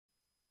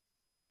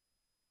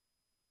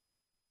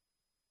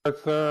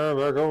Tassa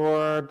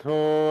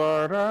bhagavato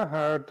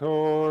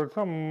arahato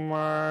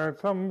samma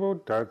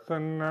sambuddhassa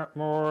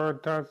namo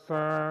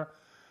tassa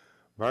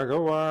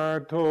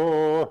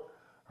bhagavato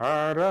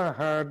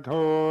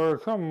arahato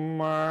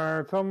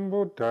samma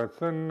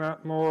sambuddhassa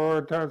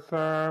namo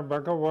tassa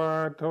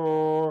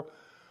bhagavato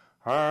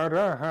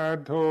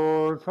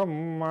arahato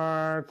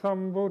samma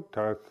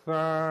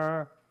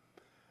sambuddhassa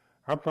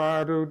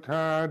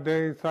Aparuta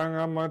de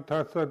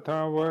sangamata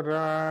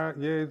satavara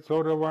ye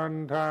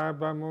soravanta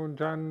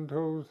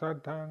bamujantu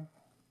satang.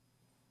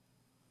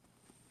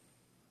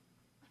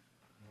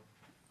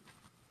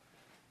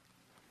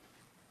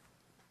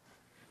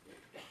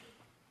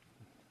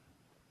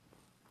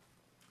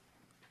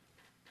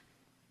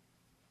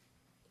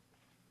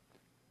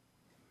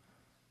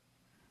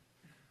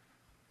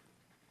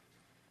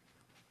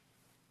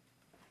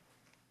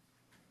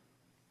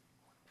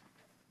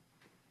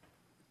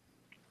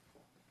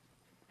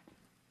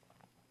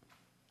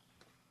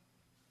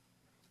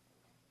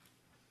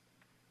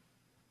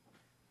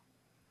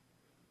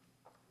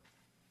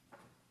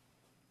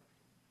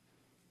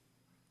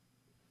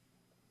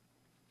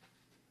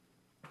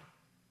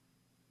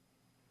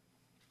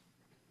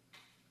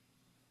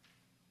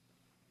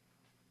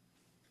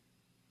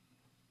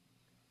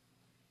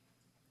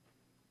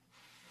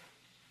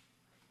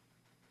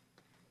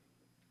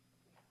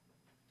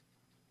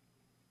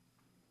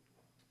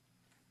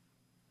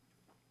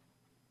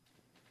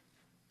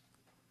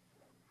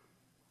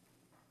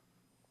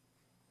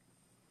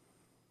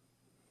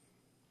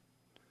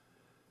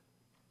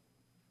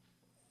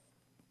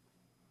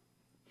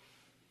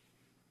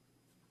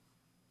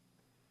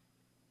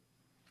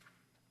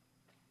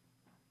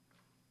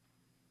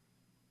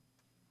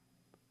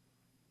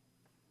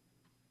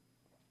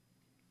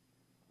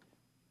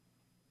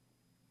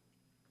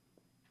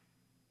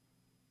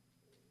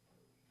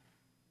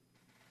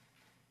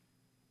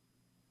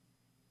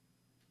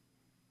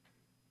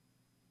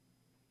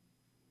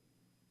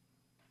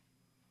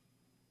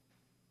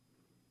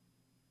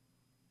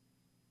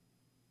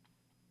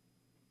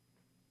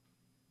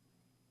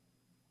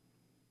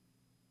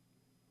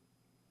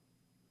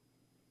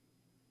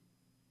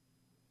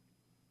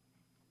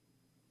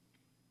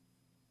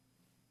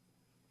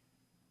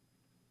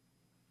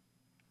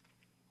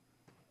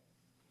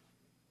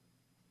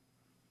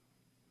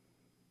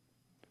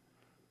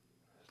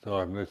 So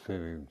I'm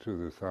listening to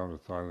the sound of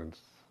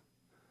silence.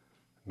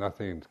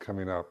 Nothing's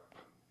coming up.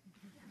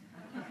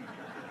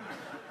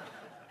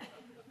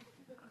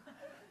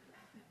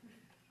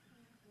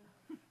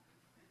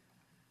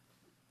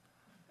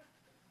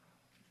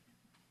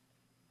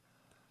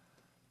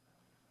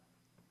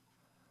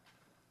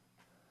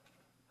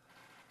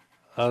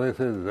 This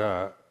is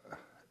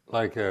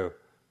like a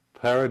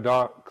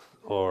paradox,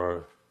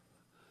 or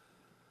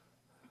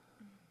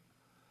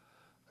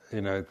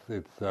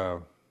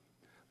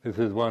this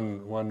is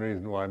one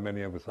reason why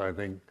many of us, I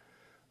think,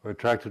 are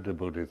attracted to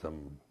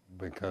Buddhism,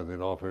 because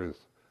it offers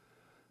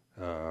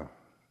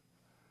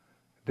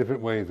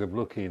different ways of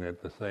looking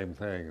at the same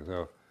thing.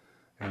 So,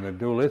 in the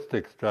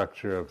dualistic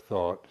structure of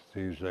thought, it's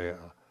usually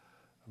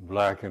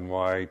black and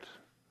white,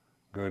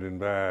 good and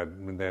bad,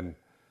 and then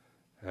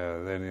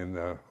in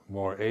the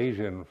more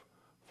Asian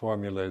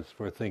formulas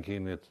for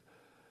thinking, it's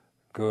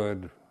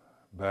good,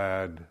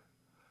 bad,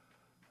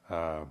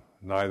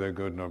 neither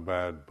good nor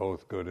bad,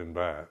 both good and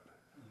bad.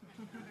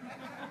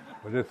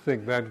 I just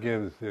think that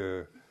gives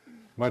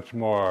much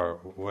more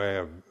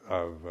way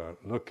of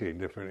looking,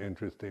 different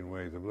interesting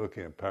ways of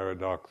looking at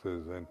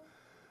paradoxes, and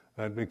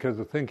that because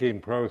the thinking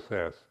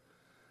process,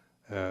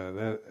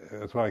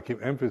 that's why I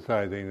keep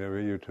emphasizing for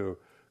you to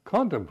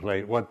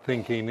contemplate what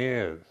thinking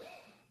is.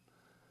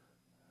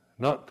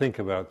 Not think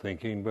about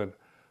thinking, but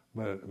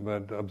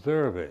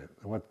observe it,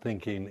 what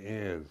thinking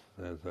is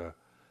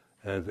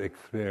as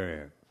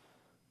experience.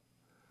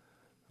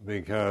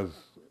 Because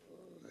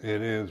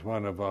it is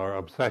one of our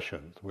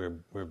obsessions. We're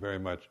very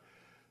much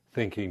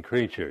thinking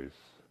creatures,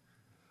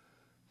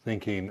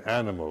 thinking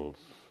animals.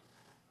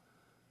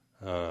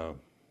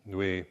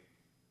 We're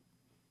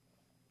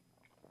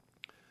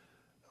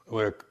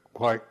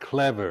quite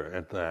clever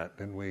at that,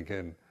 and we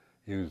can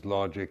use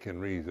logic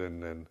and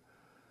reason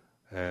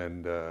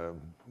and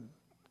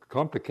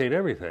complicate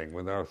everything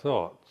with our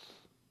thoughts.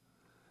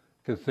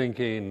 Because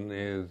thinking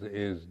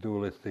is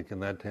dualistic,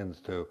 and that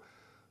tends to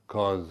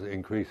cause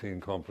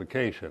increasing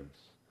complications.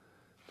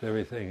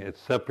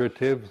 It's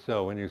separative,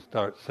 so when you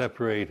start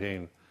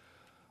separating,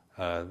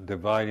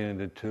 dividing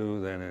into two,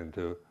 then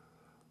into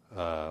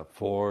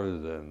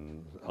fours,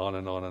 and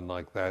on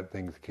like that,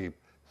 things keep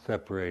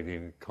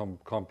separating,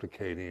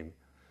 complicating,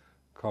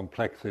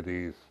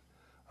 complexities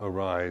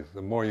arise.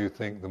 The more you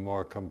think, the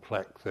more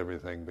complex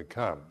everything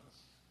becomes.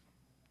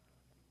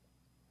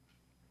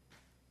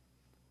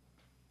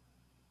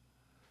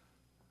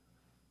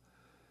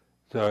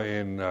 So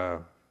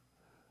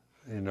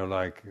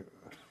like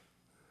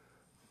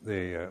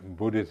the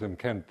Buddhism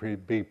can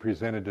be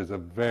presented as a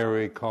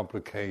very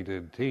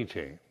complicated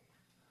teaching.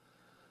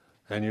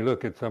 And you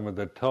look at some of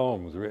the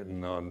tomes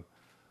written on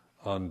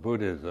on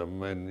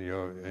Buddhism, and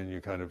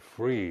you kind of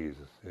freeze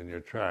in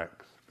your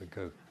tracks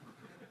because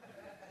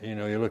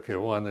you look at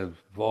one that's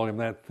volume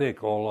that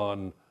thick, all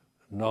on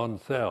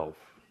non-self.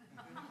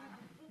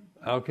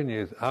 How can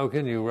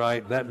you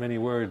write that many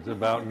words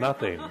about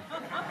nothing?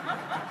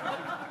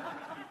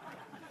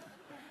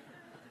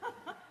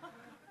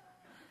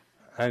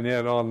 And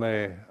yet yet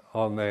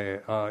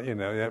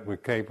we're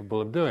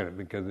capable of doing it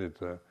because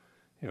it's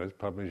it's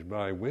published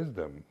by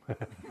Wisdom.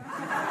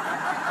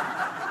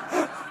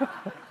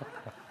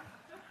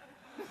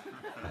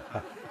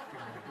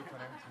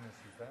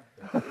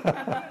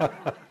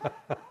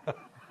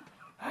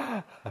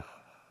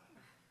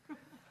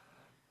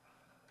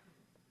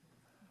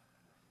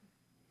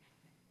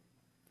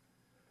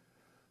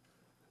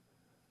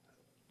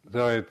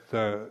 So it's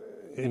the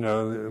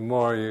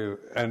more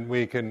and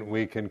we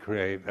can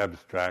create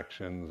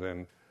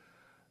abstractions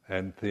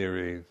and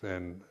theories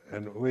and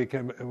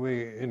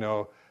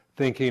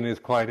thinking is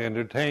quite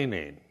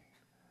entertaining.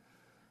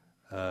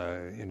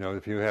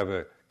 If you have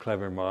a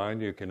clever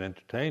mind, you can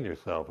entertain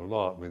yourself a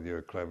lot with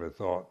your clever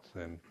thoughts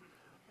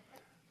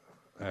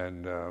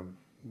and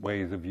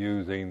ways of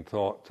using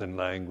thoughts and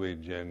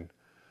language and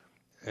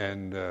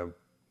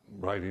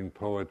writing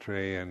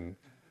poetry and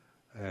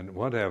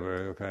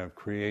whatever kind of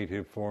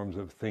creative forms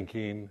of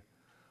thinking,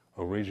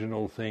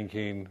 original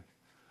thinking,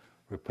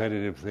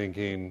 repetitive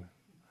thinking,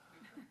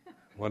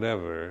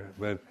 whatever.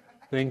 But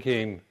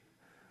thinking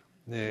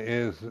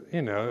is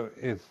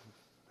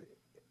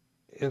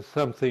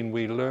something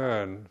we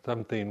learn,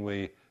 something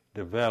we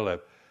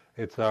develop.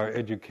 It's our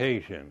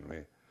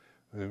education.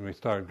 When we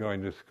start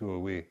going to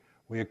school, we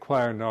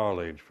acquire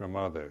knowledge from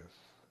others.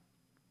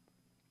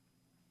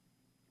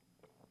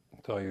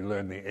 So you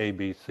learn the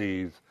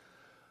ABCs,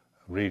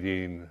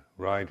 reading,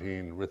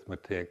 writing,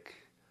 arithmetic,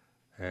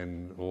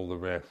 and all the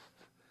rest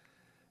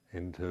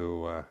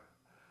into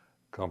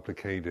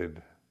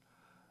complicated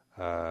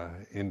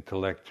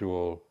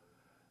intellectual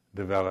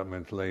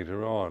developments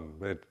later on.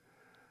 But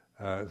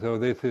so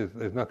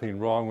there's nothing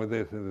wrong with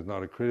this, and there's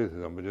not a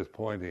criticism, but just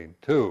pointing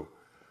to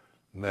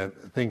that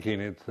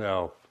thinking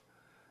itself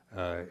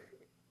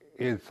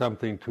is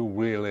something to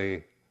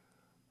really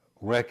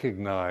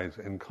recognize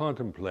and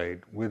contemplate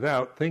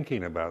without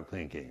thinking about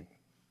thinking.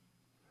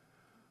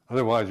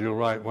 Otherwise you'll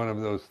write one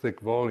of those thick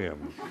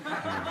volumes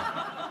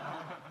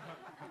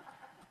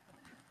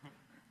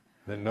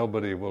that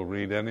nobody will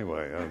read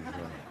anyway.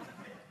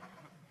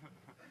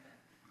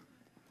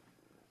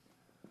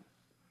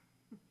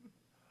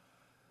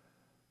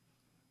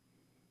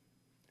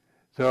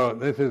 So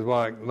this is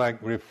why,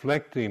 like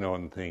reflecting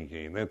on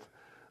thinking, that's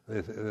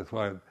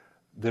why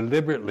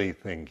deliberately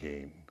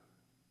thinking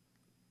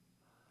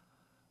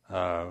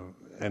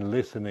and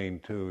listening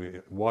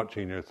to,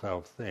 watching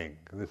yourself think,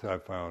 this I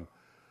found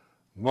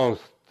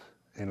most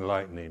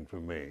enlightening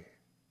for me.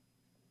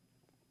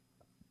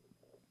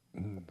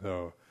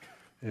 So,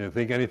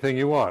 think anything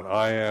you want.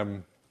 I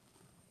am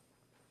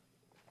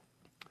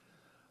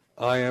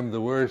the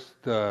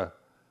worst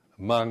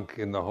monk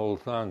in the whole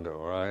Sangha,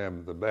 or I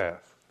am the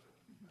best.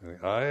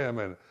 I am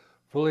a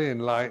fully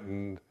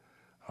enlightened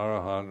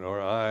Arahant,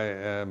 or I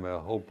am a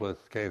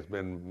hopeless case,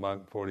 been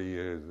monk 40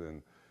 years,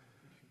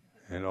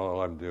 and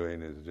all I'm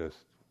doing is just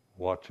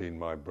watching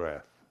my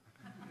breath.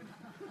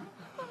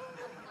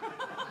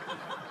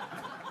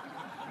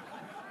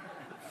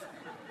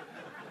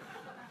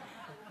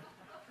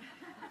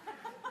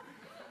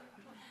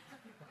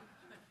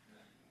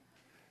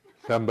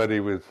 Somebody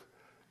was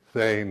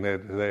saying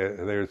that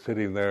they're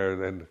sitting there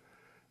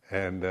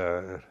and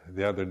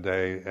the other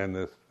day, and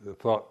the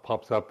thought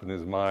pops up in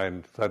his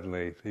mind.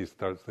 Suddenly, he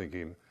starts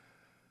thinking,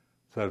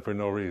 said for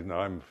no reason,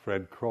 I'm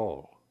Fred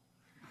Kroll,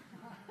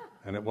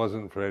 and it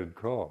wasn't Fred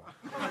Kroll.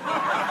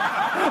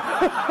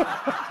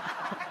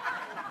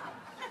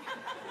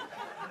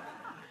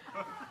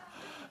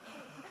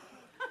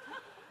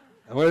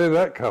 Where did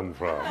that come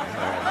from?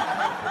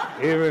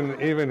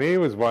 Even he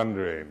was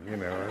wondering,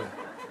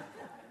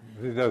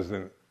 He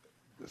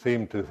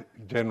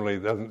generally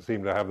doesn't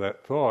seem to have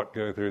that thought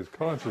go through his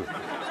consciousness.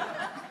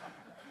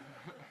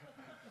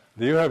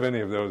 Do you have any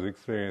of those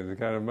experiences?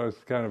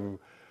 Most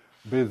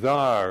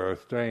bizarre or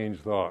strange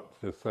thoughts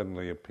just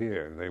suddenly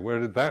appear and say, where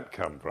did that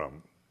come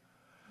from?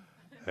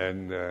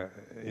 And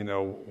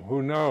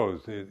who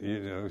knows?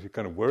 You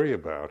kind of worry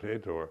about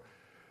it or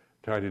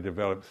try to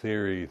develop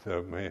theories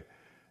of,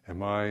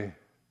 am I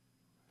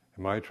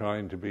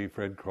trying to be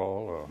Fred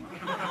Kroll, or do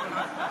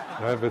I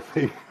have a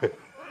secret?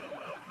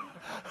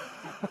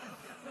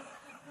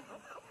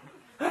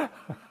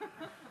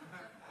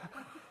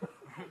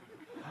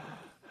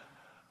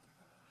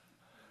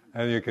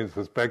 And you can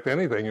suspect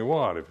anything you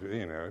want if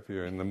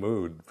you're in the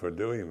mood for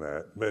doing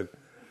that. But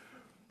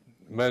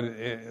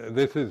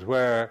this is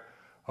where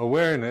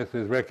awareness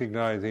is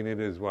recognizing it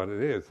is what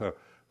it is. So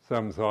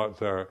some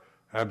thoughts are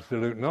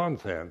absolute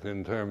nonsense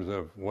in terms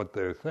of what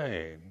they're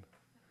saying.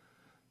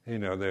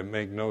 They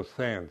make no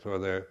sense, or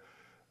they're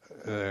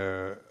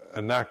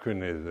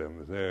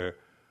anachronisms. They're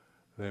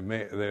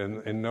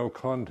in no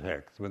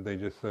context, but they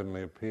just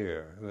suddenly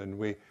appear. And then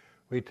we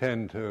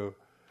tend to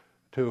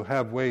to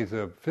have ways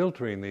of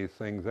filtering these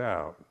things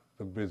out,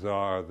 the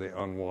bizarre, the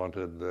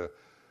unwanted,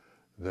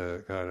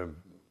 the kind of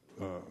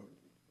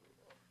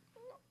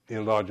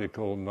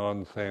illogical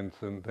nonsense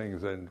and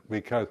things, and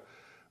because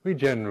we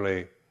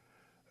generally,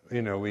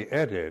 we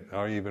edit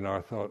even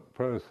our thought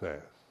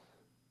process.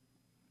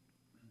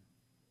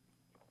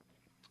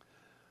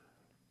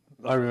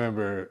 I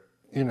remember,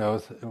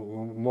 the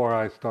more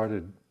I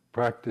started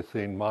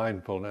practicing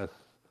mindfulness,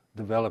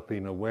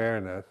 developing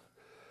awareness,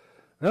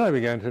 then I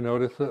began to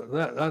notice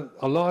that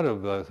a lot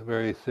of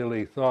very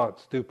silly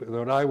thoughts,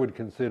 what I would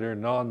consider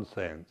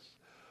nonsense,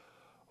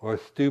 or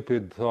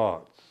stupid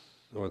thoughts,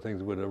 or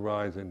things would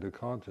arise into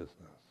consciousness.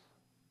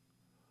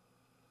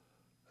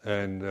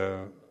 And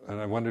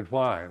I wondered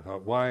why. I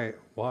thought, why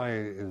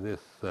is this,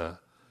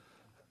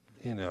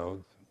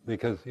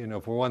 because,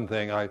 for one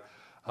thing,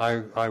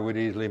 I would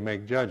easily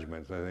make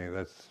judgments. I think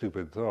that's a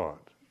stupid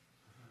thought.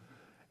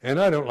 And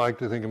I don't like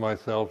to think of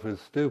myself as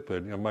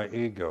stupid, my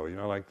ego.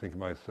 I like to think of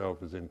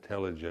myself as an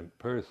intelligent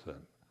person.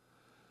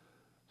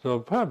 So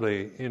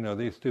probably,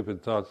 these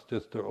stupid thoughts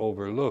just are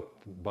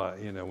overlooked by,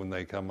 when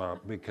they come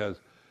up, because,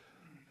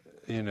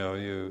 you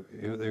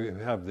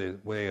have the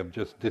way of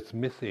just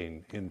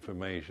dismissing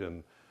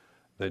information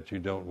that you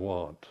don't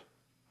want.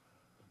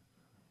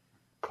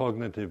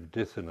 Cognitive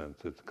dissonance,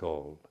 it's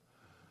called,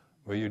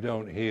 where you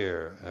don't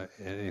hear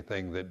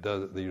anything that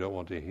you don't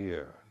want to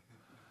hear.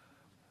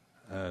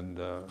 And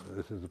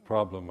this is a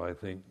problem, I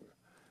think,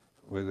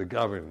 with the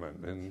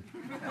government.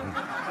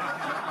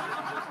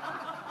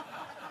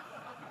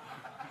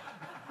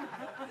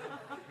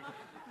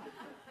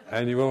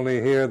 And you only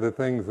hear the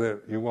things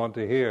that you want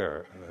to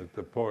hear that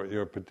support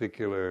your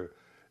particular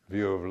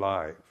view of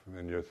life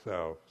and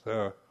yourself.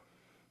 So,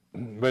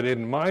 but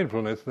in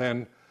mindfulness,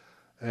 then,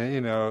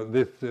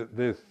 this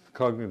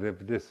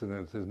cognitive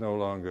dissonance is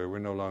we're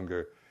no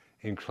longer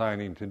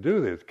inclining to do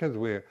this, because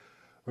we're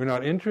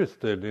not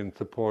interested in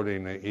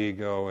supporting the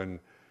ego and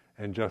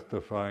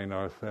justifying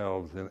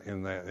ourselves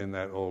in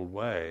that old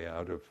way,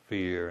 out of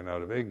fear and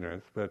out of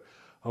ignorance, but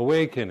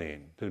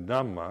awakening to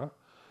Dhamma.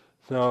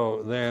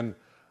 So then,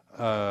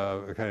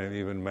 kind of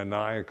even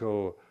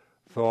maniacal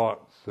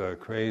thoughts,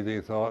 crazy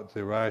thoughts,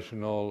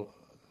 irrational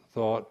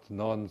thoughts,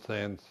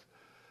 nonsense,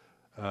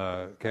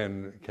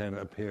 can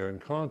appear in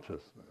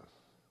consciousness.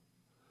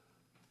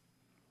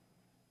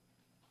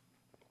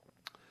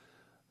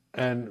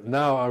 And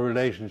now our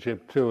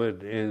relationship to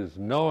it is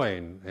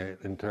knowing it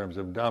in terms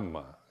of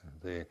Dhamma,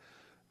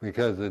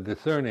 because the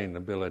discerning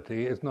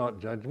ability is not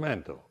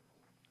judgmental.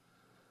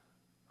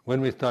 When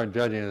we start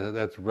judging it,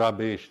 that's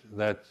rubbish,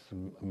 that's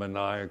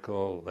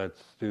maniacal, that's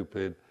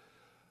stupid,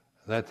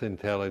 that's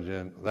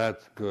intelligent,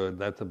 that's good,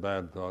 that's a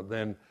bad thought,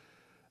 then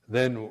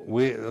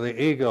the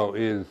ego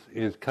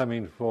is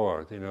coming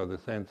forth, the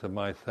sense of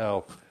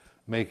myself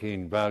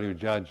making value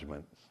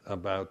judgments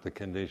about the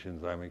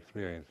conditions I'm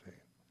experiencing.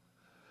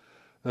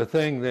 The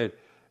thing that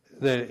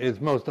is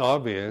most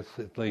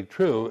obviously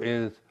true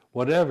is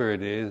whatever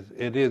it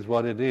is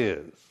what it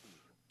is.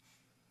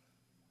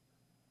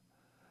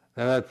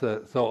 And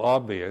that's so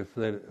obvious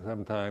that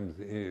sometimes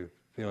you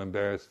feel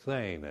embarrassed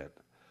saying it,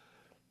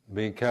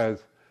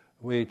 because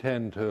we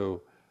tend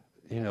to,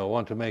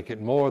 want to make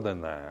it more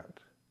than that,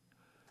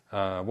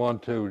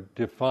 want to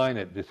define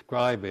it,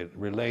 describe it,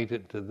 relate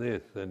it to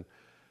this, and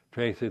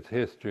trace its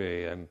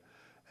history,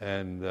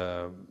 and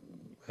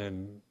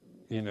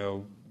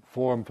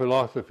form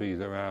philosophies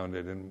around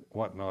it and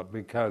whatnot,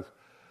 because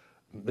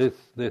this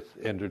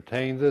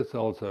entertains us.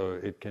 Also,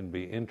 it can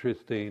be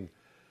interesting.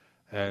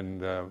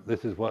 And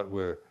this is what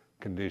we're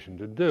conditioned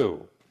to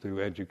do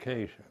through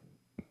education.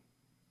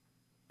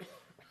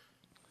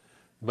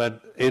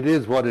 But it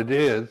is what it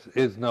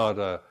is not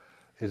a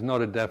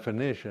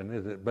definition,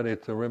 is it? But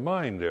it's a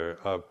reminder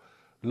of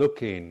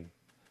looking,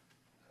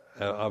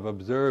 of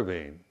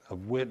observing,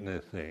 of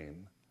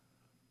witnessing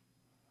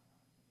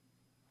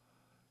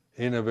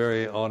in a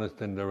very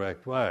honest and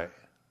direct way.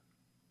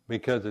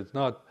 Because it's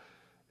not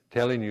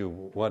telling you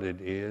what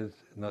it is,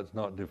 it's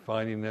not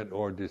defining it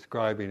or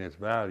describing its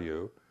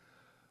value,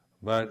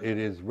 but it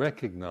is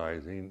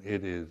recognizing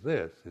it is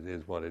this, it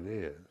is what it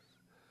is.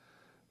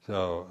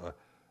 So,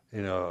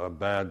 a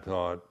bad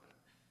thought,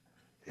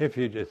 if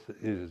it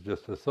is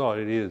just a thought,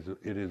 it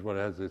is what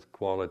has this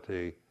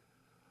quality,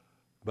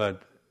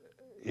 but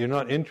you're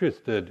not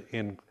interested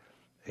in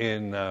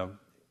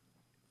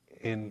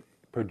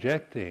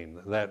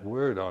projecting that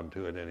word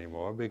onto it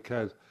anymore,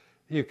 because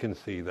you can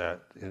see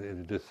that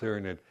and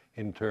discern it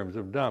in terms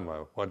of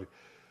Dhamma. What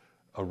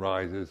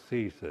arises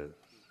ceases.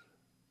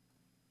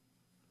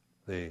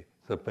 The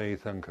sape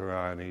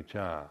sankhara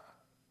anicca,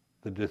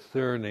 the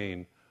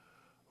discerning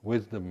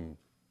wisdom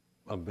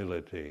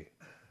ability.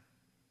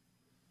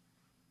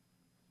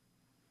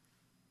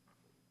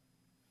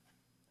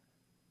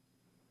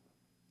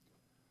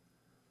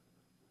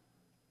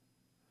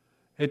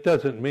 It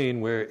doesn't mean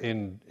we're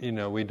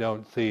we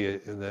don't see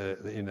it,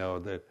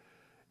 that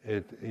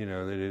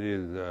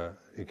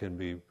it can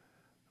be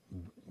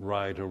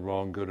right or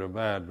wrong, good or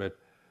bad, but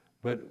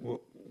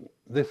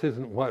this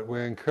isn't what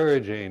we're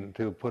encouraging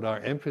to put our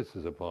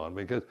emphasis upon,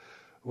 because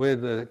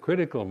with the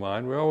critical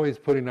mind, we're always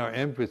putting our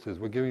emphasis,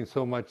 we're giving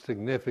so much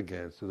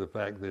significance to the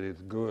fact that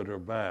it's good or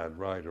bad,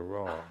 right or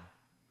wrong.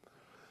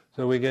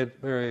 So we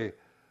get very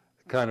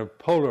kind of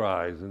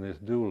polarized in this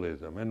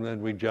dualism, and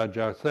then we judge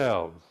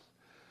ourselves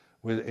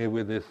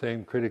with this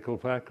same critical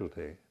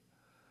faculty.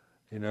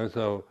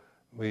 So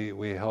we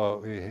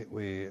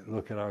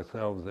look at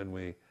ourselves and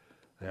we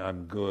say,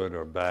 I'm good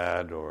or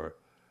bad, or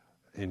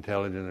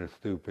intelligent or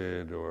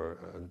stupid, or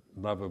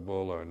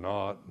lovable or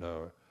not,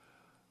 or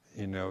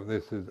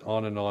this is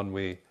on and on.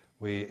 We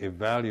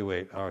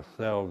evaluate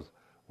ourselves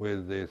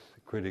with this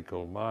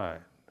critical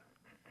mind.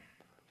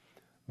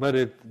 But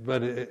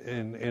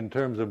in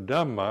terms of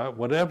Dhamma,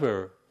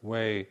 whatever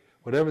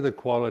the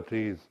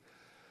qualities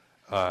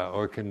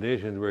or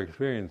conditions we're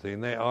experiencing,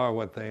 they are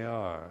what they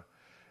are,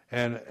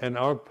 and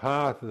our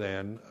path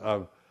then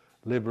of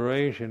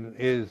liberation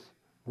is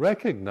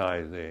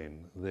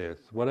recognizing this.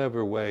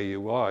 Whatever way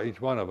you are, each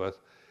one of us,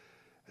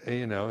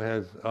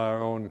 has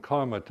our own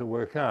karma to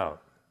work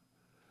out.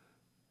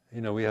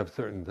 We have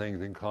certain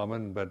things in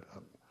common, but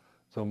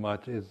so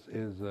much is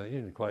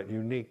quite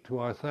unique to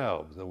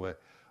ourselves. The way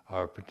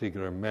our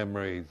particular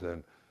memories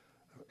and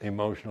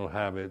emotional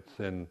habits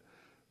and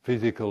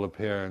physical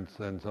appearance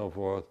and so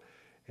forth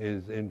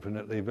is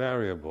infinitely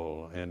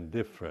variable and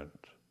different.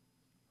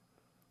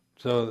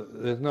 So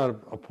there's not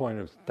a point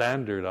of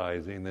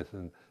standardizing this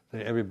and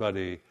saying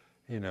everybody,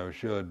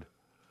 should.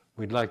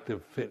 We'd like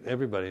to fit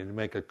everybody, to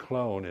make a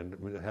clone and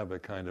have a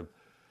kind of,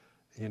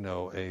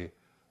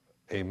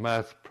 a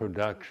mass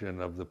production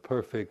of the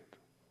perfect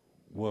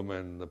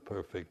woman, the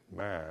perfect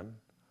man,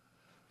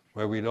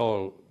 where we'd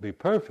all be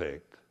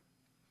perfect.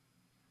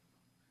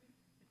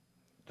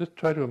 Just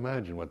try to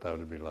imagine what that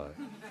would be like.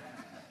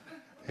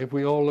 If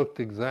we all looked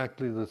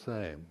exactly the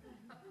same,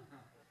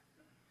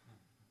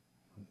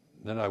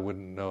 then I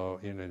wouldn't know,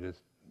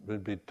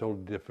 it'd be a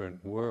totally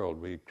different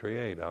world we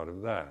create out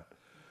of that.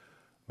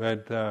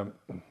 But,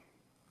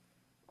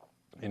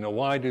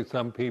 why do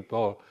some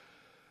people,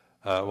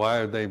 why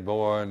are they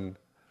born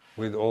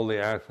with all the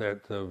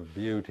assets of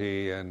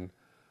beauty and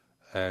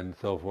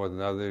so forth,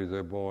 and others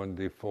are born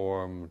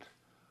deformed?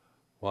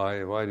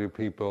 Why do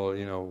people,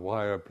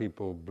 why are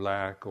people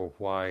black or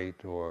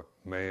white or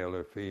male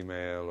or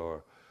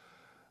female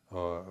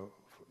or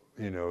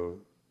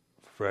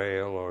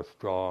frail or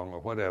strong or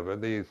whatever?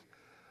 These,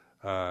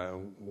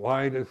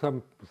 why are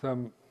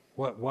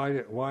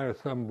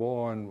some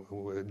born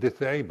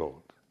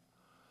disabled,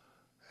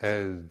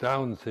 as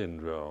Down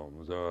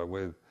syndromes or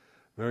with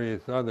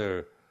various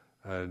other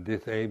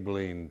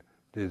disabling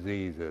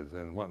diseases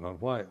and whatnot?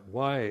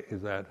 Why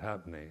is that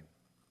happening?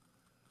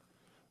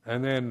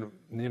 And then,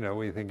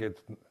 we think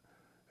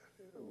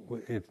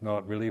it's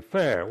not really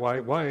fair.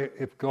 Why,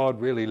 if God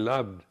really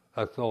loved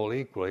us all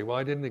equally,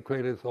 why didn't He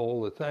create us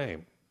all the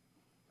same?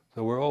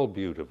 So we're all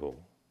beautiful,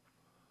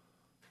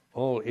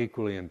 all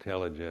equally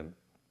intelligent,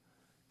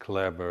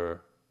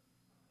 clever,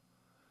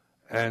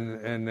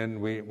 and then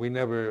we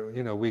never,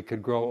 we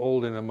could grow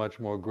old in a much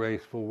more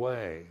graceful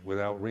way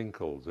without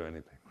wrinkles or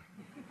anything.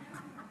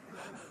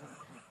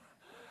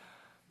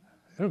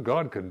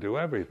 God can do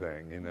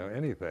everything,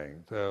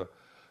 anything. So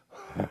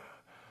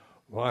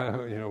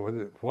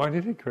why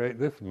did He create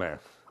this mess?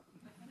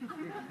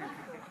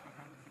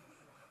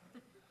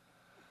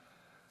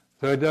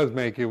 So it does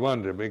make you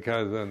wonder,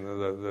 because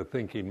the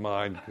thinking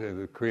mind,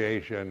 the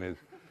creation is,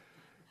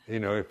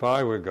 if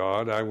I were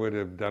God, I would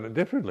have done it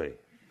differently.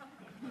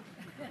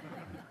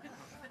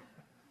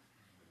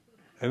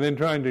 And then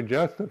trying to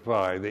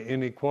justify the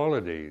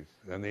inequalities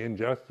and the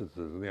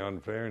injustices and the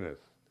unfairness.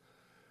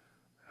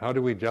 How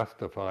do we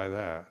justify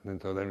that?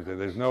 And so then we say,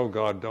 there's no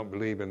God, don't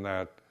believe in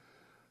that.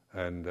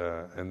 And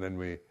then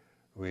we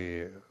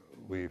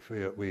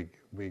feel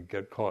we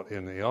get caught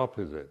in the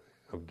opposite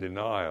of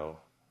denial,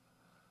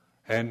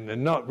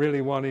 and not really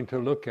wanting to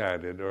look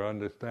at it or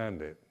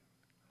understand it.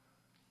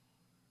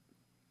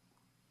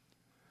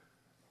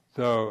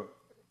 So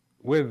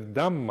with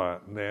Dhamma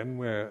then,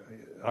 where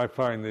I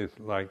find this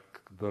like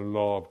the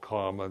law of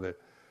karma that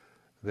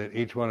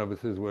each one of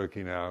us is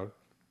working out,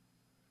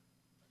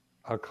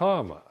 a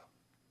karma.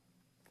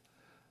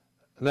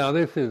 Now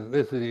this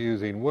is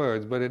using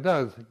words, but it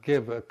does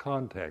give a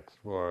context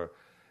for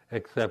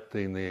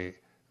accepting the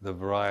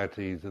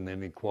varieties and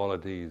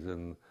inequalities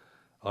and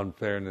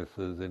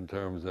unfairnesses in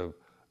terms of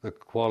the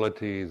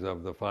qualities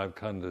of the five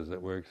khandhas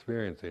that we're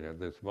experiencing at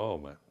this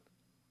moment.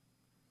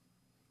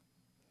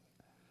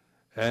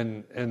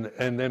 And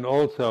then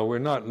also, we're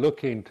not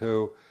looking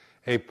to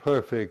a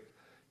perfect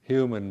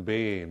human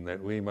being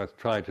that we must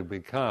try to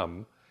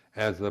become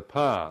as the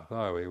path,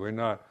 are we? We're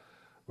not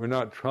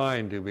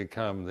trying to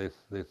become this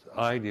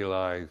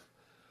idealized,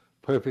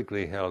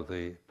 perfectly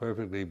healthy,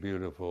 perfectly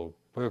beautiful,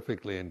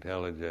 perfectly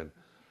intelligent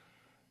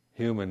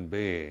human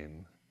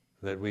being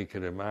that we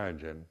could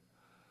imagine,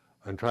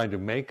 and trying to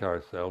make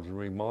ourselves and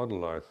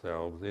remodel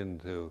ourselves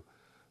into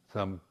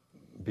some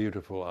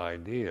beautiful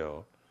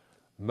ideal.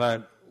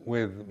 But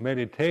with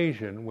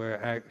meditation, we're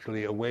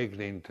actually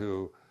awakening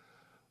to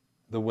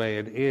the way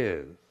it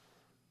is,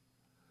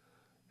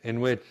 in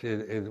which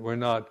we're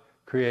not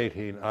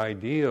creating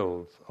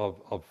ideals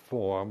of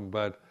form,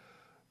 but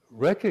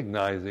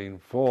recognizing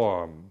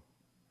form,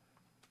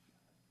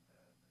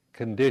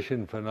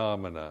 conditioned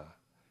phenomena,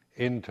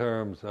 in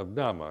terms of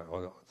Dhamma,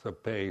 or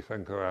sape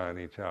sankhara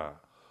anicca,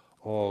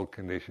 all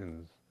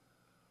conditions,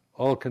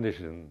 all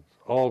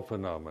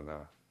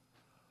phenomena,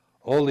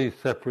 all these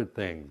separate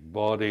things,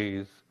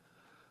 bodies,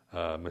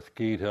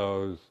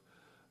 mosquitoes,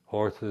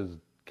 horses,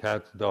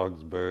 cats,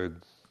 dogs,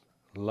 birds,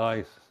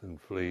 lice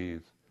and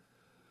fleas,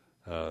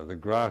 the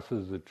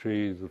grasses, the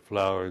trees, the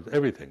flowers,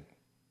 everything.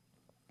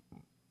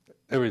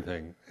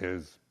 Everything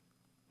is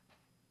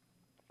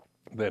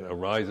that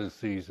arises,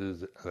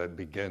 ceases, that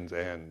begins,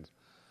 ends,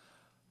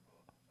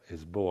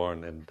 is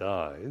born and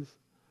dies.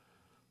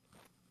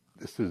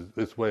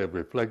 This way of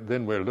reflect.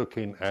 Then we're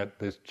looking at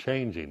this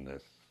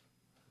changingness,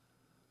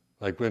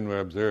 like when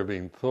we're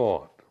observing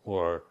thought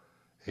or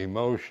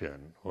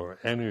emotion or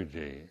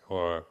energy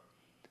or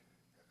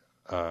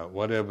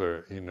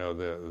whatever,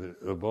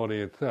 the body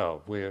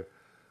itself.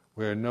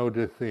 We're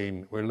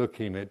noticing, we're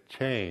looking at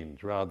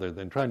change rather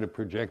than trying to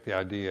project the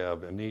idea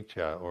of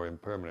anicca or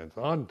impermanence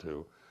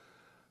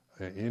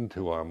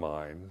into our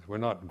minds. We're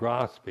not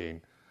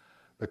grasping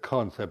the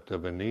concept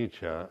of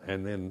anicca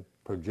and then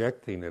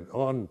projecting it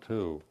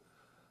onto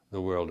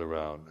the world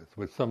around us,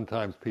 which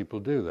sometimes people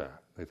do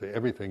that. They say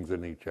everything's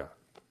anicca.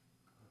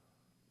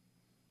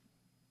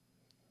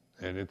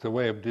 And it's a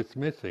way of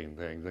dismissing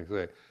things. They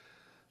say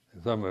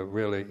some are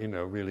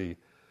really,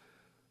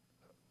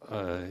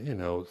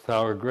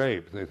 sour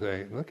grapes. They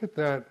say, look at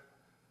that,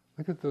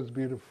 look at those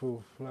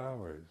beautiful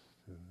flowers.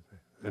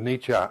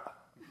 Anicca.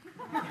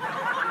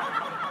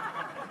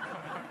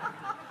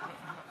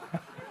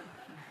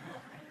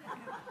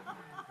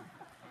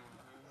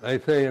 They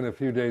say in a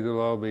few days it'll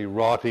all be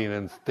rotting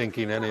and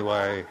stinking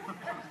anyway.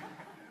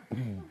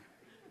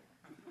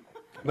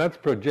 That's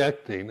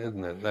projecting,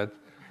 isn't it?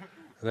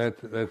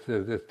 That's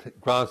just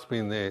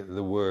grasping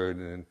the word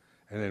and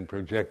then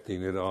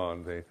projecting it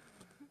on.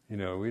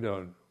 We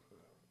don't.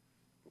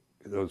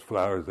 Those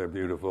flowers are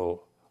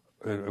beautiful.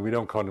 We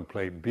don't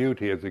contemplate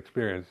beauty as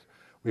experience.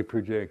 We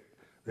project,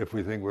 if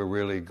we think we're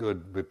really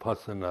good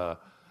vipassana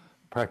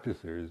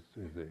practitioners,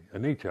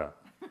 anicca.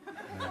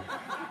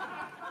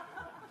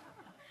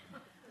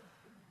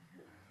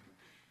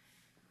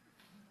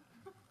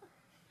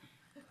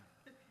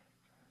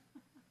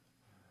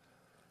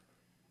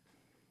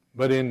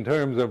 But in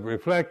terms of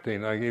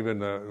reflecting, like even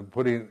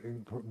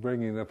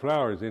bringing the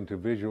flowers into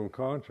visual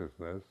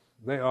consciousness,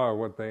 they are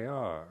what they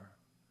are.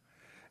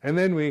 And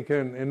then we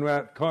can, in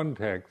that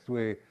context,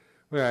 we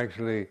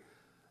actually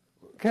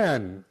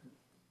can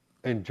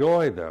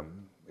enjoy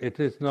them. It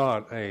is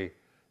not a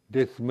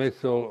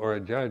dismissal or a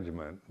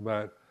judgment,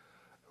 but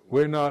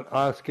we're not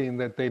asking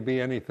that they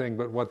be anything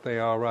but what they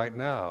are right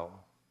now.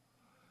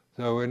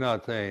 So we're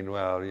not saying,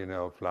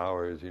 well,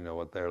 flowers,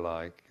 what they're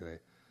like.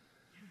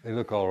 They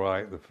look all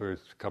right the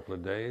first couple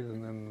of days,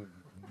 and then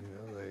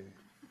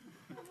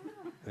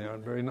they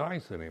aren't very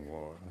nice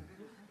anymore.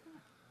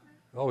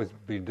 Always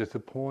be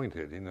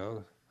disappointed,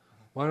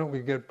 Why don't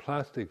we get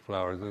plastic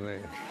flowers?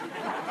 And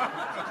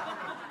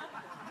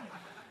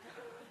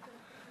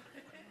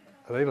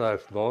they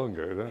last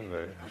longer, don't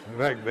they? In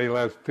fact, they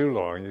last too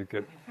long. You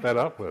get fed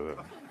up with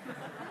them.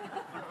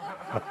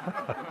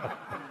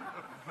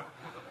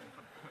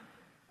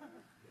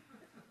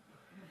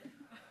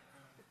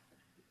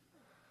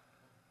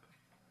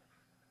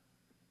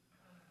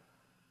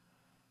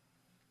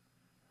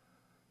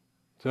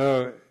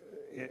 So,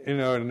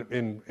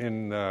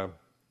 in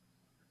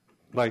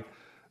like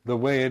the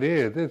way it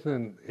is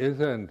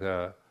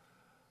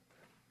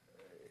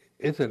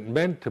isn't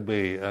meant to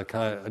be a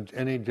kind of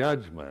any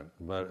judgment,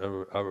 but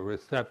a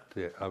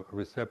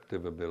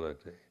receptive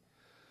ability.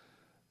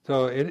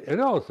 So it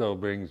also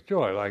brings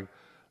joy,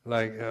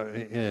 like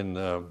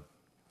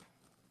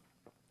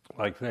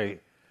say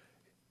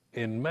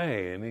in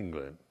May in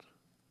England,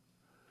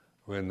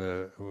 when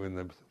the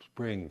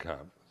spring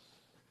comes.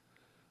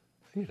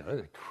 It's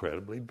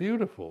incredibly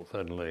beautiful.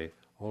 Suddenly,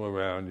 all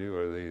around you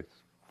are these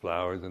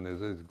flowers, and there's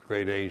these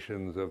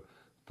gradations of,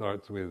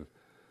 starts with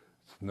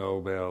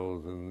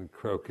snowbells and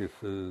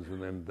crocuses,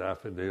 and then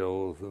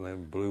daffodils, and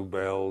then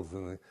bluebells,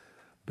 and it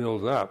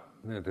builds up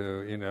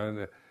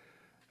into,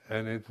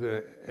 and it's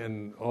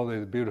and all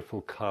these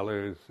beautiful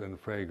colors and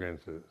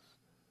fragrances.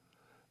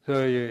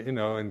 So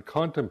in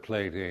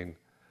contemplating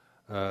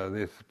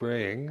this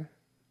spring,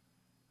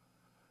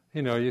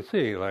 you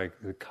see like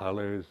the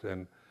colors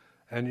and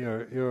I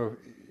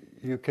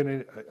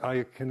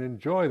can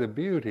enjoy the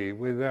beauty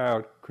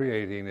without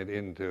creating it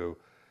into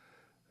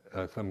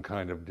some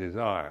kind of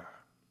desire.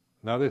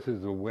 Now this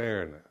is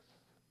awareness.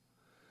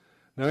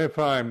 Now if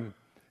I'm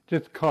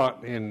just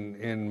caught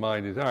in my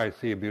desire, I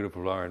see a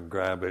beautiful flower and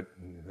grab it,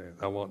 and say,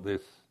 I want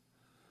this.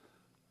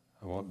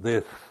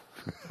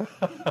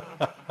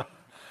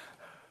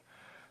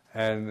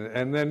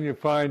 and then you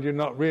find you're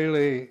not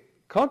really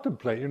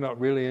you're not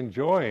really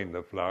enjoying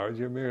the flowers,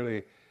 you're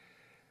merely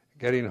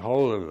getting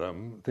hold of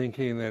them,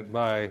 thinking that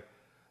by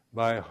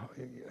by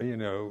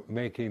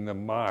making the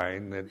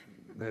mind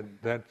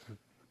that's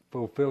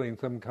fulfilling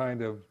some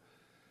kind of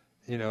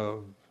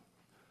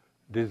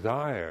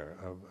desire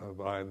of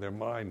their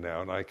mind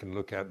now, and I can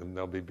look at them,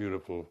 they'll be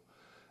beautiful,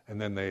 and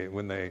then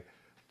when they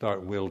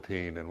start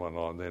wilting and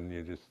whatnot, then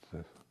you just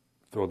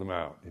throw them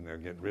out,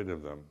 get rid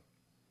of them.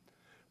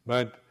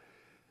 But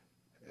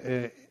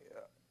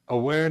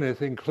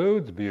awareness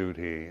includes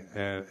beauty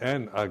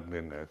and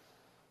ugliness.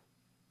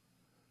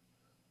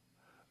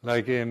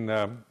 Like in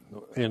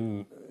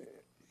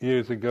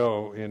years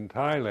ago in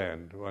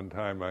Thailand, one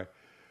time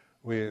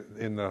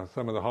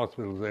some of the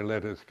hospitals, they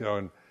let us go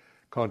and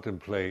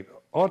contemplate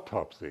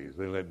autopsies.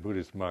 They let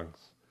Buddhist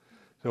monks.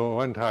 So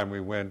one time we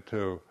went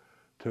to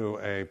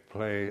a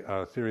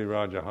Sri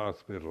Raja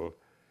hospital,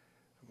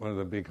 one of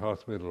the big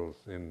hospitals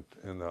in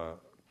the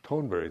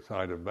Thonburi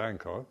side of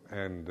Bangkok,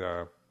 and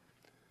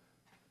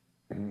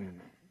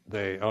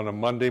they on a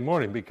Monday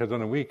morning, because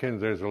on the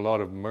weekends there's a lot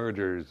of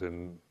murders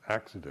and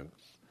accidents,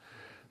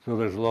 so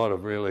there's a lot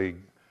of really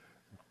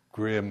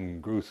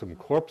grim, gruesome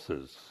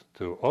corpses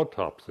to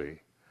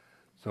autopsy.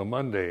 So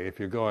Monday, if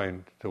you're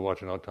going to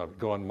watch an autopsy,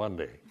 go on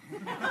Monday.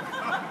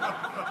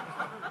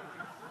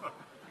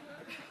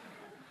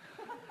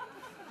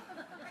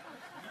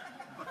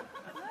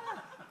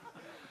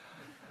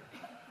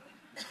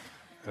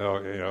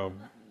 So,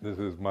 this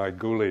is my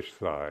ghoulish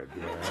side.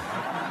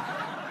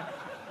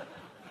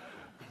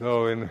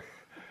 So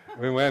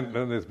we went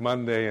on this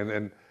Monday,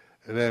 and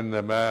then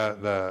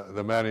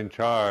the man in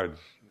charge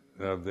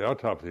of the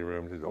autopsy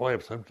room says, "Oh, I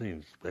have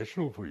something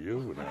special for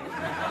you now."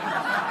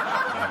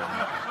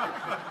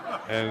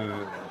 And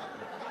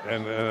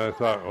I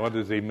thought, what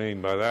does he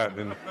mean by that?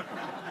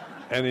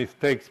 And he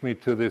takes me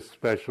to this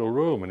special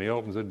room, and he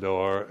opens the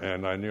door,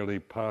 and I nearly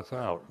pass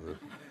out.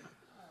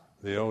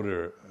 The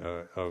odor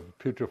of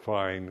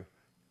putrefying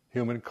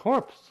human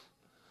corpse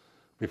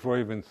before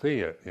I even see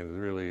it. It's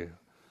really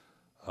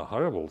a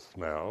horrible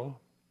smell.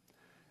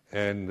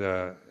 And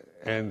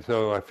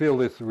so I feel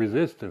this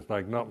resistance,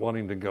 like not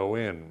wanting to go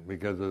in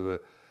because of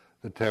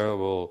the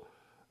terrible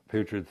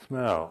putrid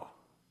smell.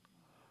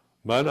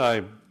 But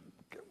I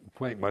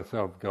make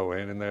myself go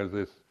in, and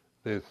there's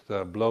this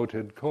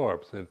bloated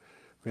corpse that had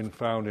been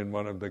found in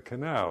one of the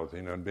canals,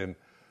 had been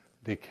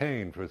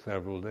decaying for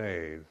several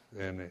days,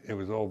 and it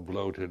was all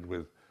bloated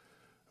with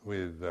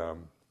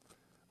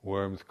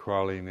worms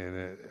crawling in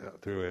it,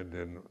 through it,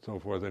 and so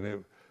forth.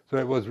 And so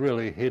it was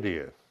really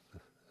hideous.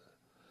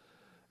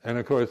 And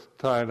of course,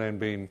 Thailand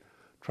being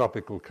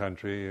tropical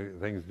country,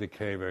 things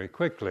decay very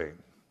quickly.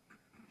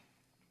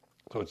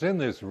 So it's in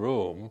this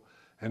room,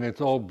 and it's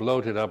all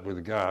bloated up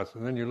with gas,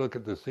 and then you look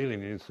at the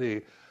ceiling and you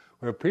see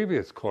where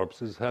previous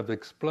corpses have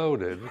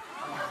exploded,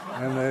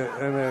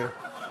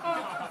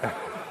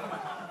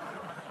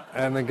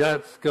 and the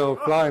guts go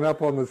flying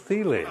up on the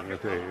ceiling, you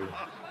see.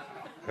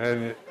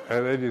 And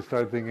then you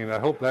start thinking, I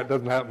hope that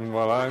doesn't happen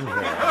while I'm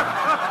here.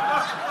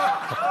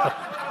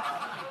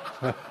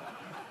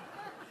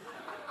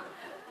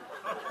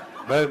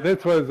 But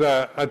this was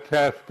a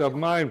test of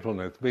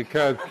mindfulness,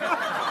 because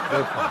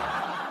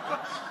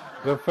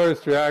the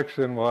first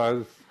reaction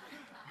was,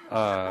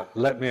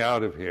 let me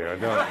out of here, I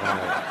don't want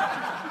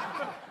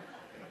to.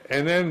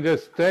 And then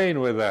just staying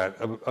with that,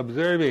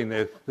 observing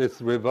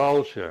this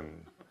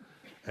revulsion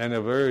and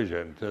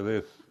aversion to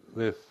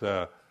this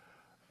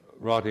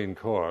rotting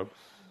corpse,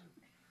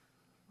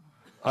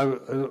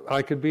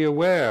 I could be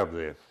aware of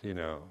this,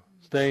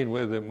 staying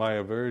with it, my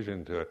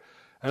aversion to it.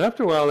 And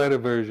after a while, that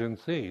aversion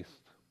ceased.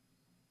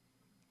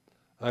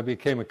 I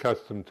became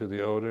accustomed to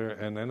the odor,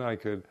 and then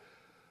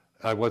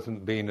I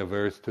wasn't being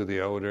averse to the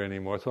odor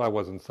anymore, so I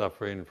wasn't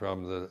suffering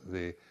from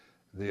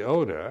the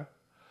odor.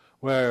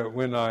 Where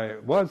when I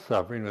was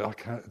suffering,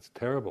 it's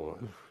terrible,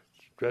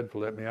 it's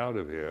dreadful, let me out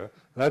of here.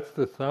 That's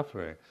the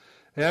suffering.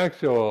 The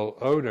actual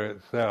odor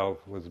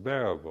itself was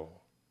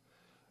bearable,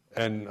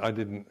 and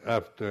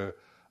after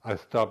I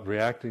stopped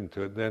reacting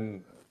to it,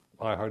 then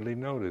I hardly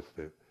noticed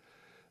it.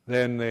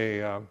 Then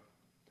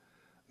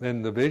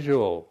the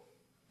visual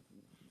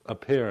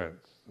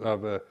appearance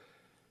of a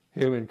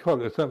human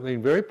corpse. There's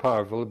something very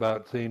powerful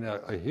about seeing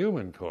a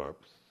human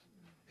corpse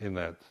in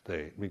that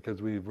state,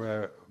 because we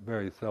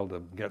very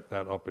seldom get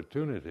that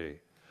opportunity.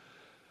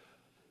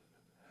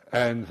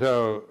 And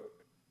so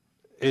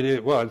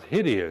it was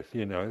hideous,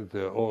 it's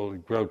all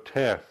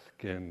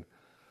grotesque, and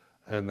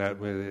that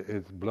with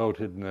its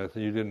bloatedness.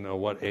 You didn't know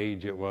what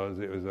age it was.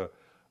 It was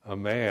a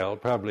male,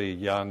 probably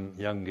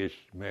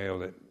youngish male,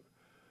 that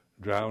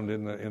drowned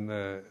in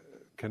the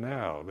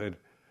canal.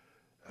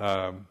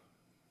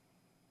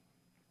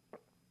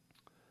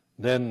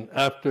 Then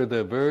after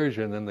the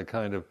aversion and the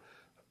kind of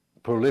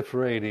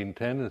proliferating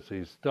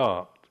tendencies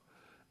stopped,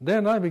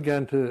 then I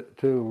began to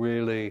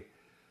really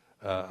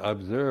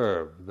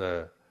observe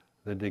the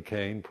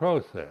decaying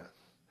process.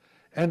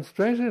 And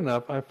strangely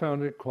enough, I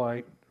found it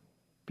quite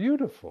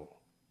beautiful,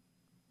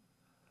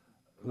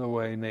 the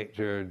way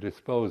nature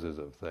disposes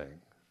of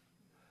things.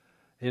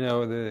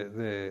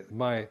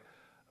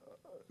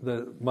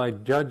 My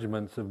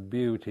judgments of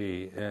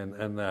beauty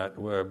and that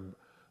were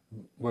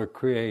were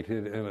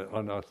created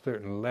on a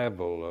certain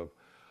level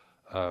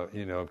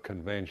of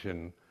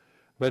convention.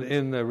 But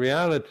in the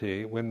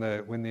reality, when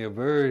the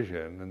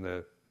aversion and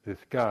the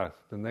disgust,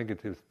 the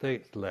negative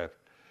states left,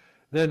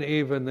 then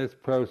even this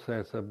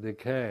process of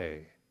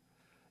decay,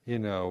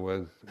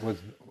 was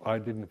I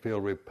didn't feel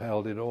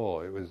repelled at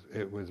all.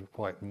 It was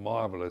quite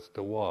marvelous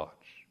to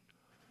watch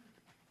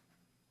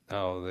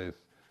how this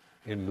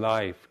in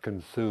life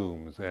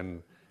consumes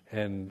and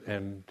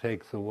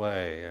takes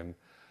away,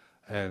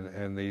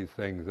 and these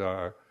things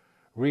are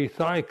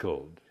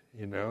recycled.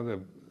 The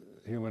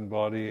human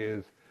body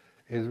is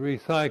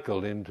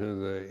recycled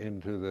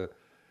into the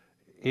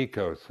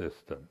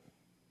ecosystem.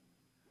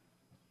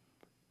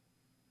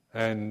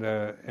 And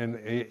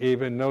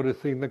even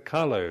noticing the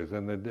colors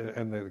and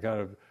the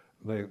kind of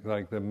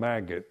like the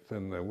maggots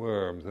and the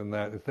worms and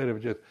that, instead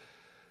of just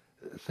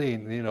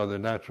seeing the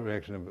natural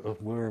reaction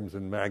of worms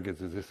and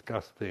maggots is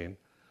disgusting,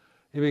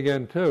 you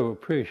begin to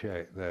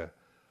appreciate the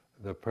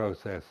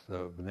process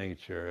of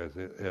nature as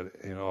it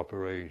in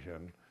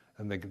operation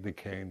and the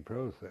decaying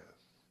process.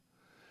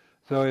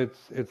 So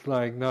it's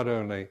like not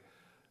only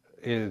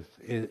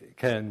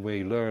can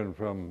we learn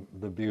from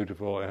the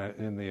beautiful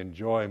in the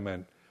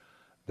enjoyment,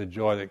 the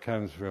joy that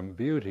comes from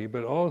beauty,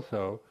 but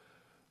also,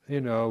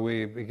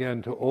 we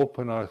begin to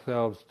open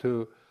ourselves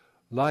to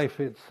life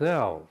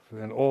itself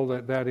and all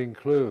that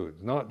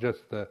includes, not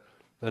just the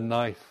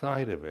nice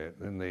side of it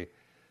and the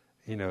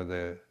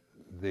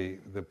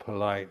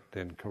polite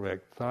and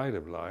correct side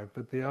of life,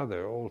 but the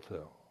other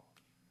also.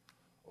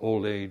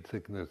 Old age,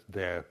 sickness,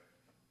 death,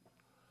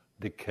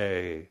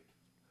 decay.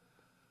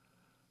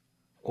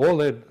 All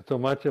that so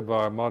much of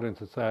our modern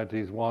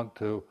societies want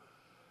to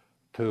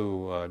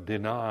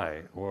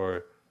deny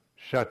or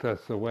shut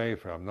us away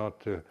from, not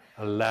to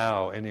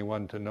allow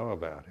anyone to know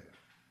about it.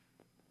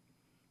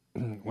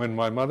 When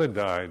my mother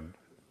died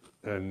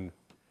in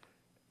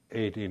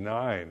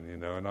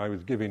 1989, and I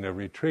was giving a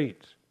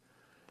retreat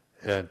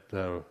at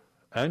the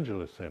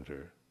Angela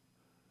Center,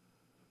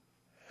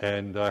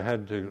 and I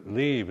had to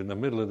leave in the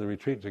middle of the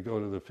retreat to go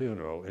to the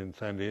funeral in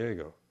San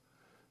Diego.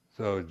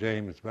 So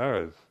James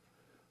Barras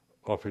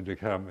offered to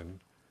come and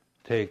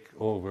take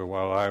over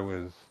while I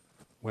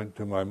went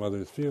to my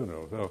mother's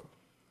funeral. So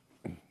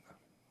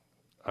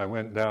I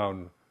went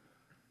down,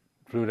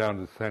 flew down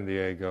to San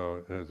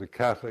Diego. As a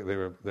Catholic,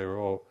 they were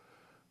all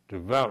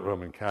devout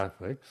Roman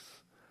Catholics,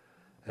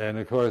 and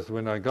of course,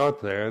 when I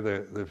got there,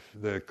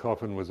 the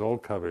coffin was all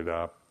covered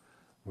up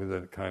with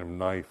a kind of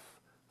nice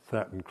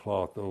satin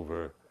cloth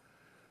over,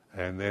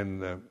 and then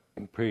the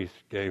priest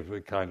gave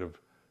a kind of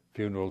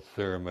funeral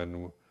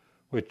sermon,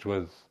 which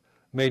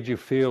made you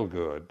feel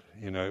good.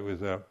 It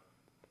was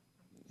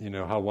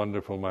how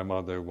wonderful my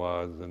mother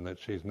was, and that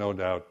she's no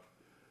doubt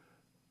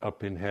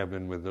up in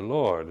heaven with the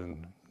Lord,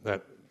 and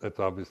that's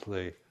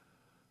obviously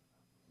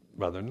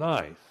rather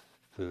nice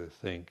to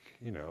think,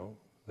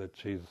 that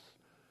she's,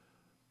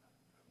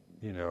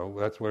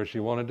 that's where she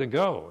wanted to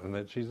go, and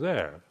that she's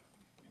there.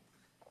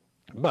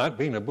 But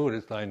being a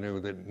Buddhist, I knew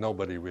that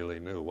nobody really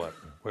knew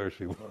where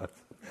she was.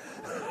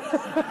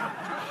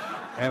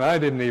 And I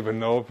didn't even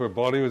know if her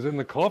body was in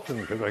the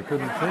coffin because I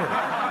couldn't see it.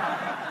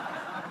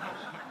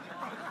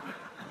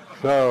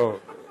 So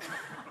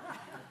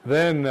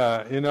then,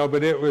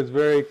 but it was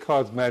very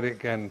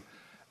cosmetic and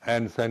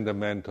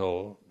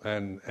sentimental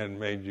and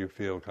made you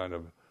feel kind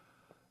of,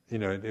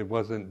 it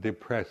wasn't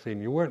depressing.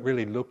 You weren't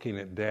really looking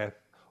at death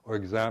or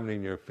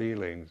examining your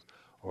feelings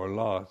or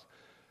loss.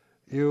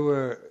 You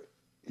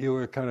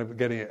were kind of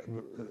getting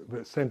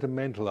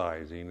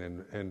sentimentalizing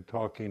and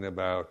talking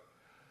about,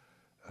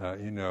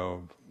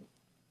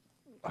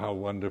 how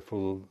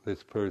wonderful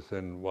this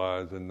person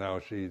was, and now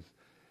she's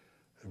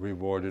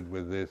rewarded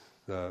with this,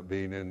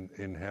 being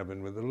in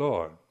heaven with the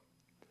Lord.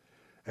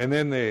 And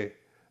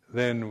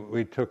then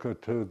we took her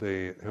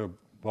her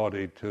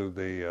body to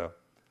the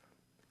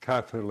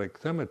Catholic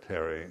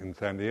cemetery in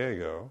San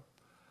Diego,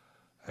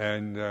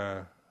 and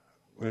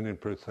went in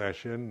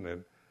procession,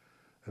 and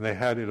they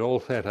had it all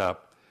set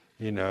up,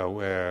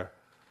 where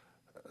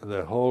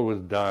the hole was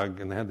dug,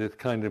 and they had this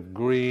kind of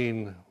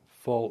green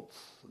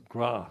false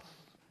grass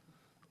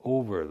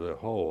over the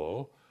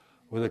hole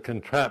with a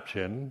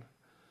contraption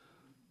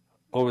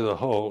over the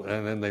hole,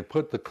 and then they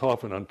put the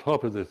coffin on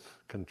top of this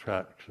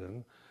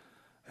contraption,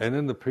 and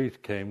then the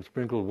priest came,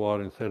 sprinkled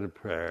water and said a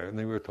prayer, and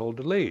they were told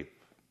to leave.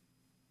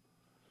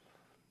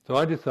 So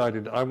I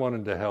decided I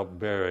wanted to help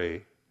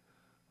bury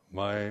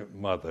my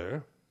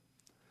mother,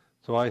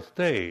 so I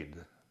stayed.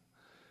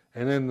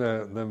 And then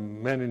the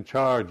men in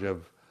charge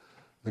of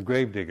the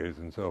grave diggers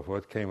and so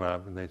forth came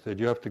up, and they said,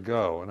 "You have to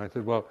go." And I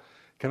said, "Well,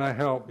 can I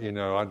help?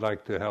 I'd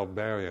like to help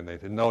bury." And they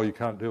said, "No, you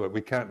can't do it. We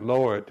can't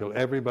lower it till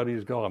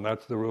everybody's gone.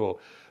 That's the rule.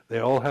 They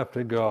all have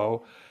to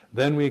go.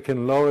 Then we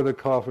can lower the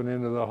coffin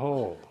into the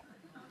hole."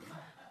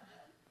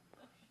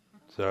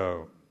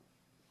 So,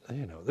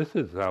 this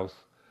is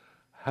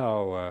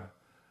how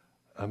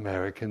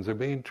Americans are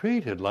being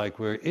treated, like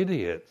we're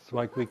idiots,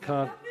 like we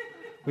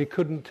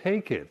couldn't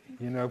take it.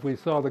 If we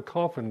saw the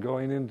coffin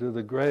going into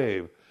the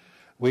grave,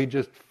 we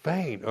just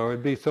faint, or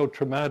it'd be so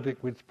traumatic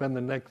we'd spend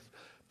the next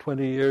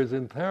 20 years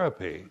in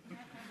therapy.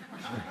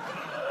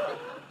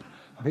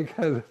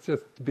 Because it's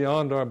just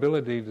beyond our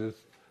ability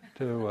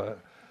to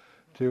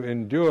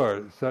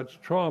endure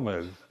such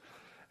traumas.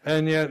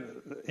 And yet,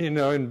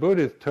 in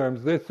Buddhist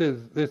terms, this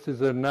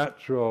is a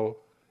natural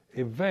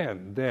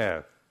event,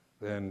 death.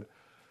 And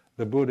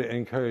the Buddha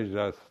encouraged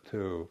us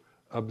to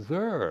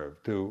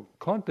observe, to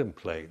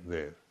contemplate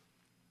this.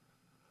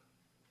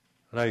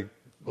 Like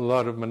a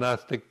lot of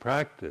monastic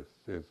practice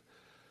is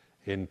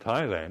in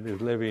Thailand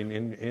is living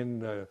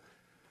in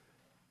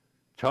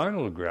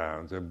charnel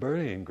grounds or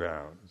burying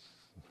grounds.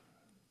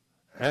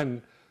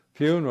 And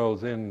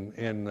funerals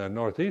in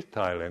northeast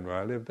Thailand where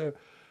I live,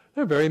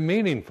 they're very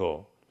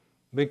meaningful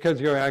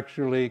because you're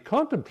actually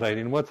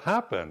contemplating what's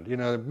happened,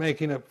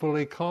 making it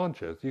fully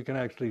conscious. You can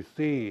actually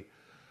see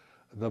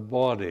the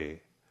body.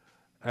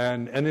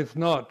 And it's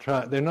not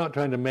they're not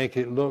trying to make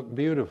it look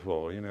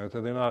beautiful,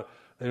 so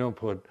they don't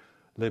put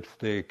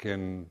lipstick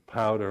and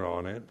powder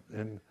on it,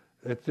 and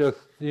it's just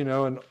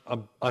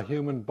a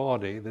human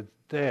body that's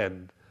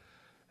dead,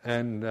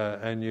 and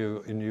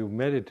you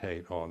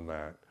meditate on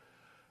that,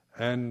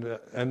 and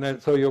then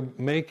so you're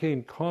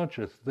making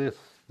conscious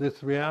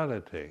this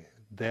reality.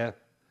 Death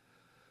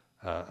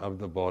of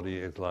the body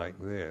is like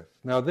this.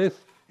 Now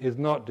this is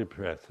not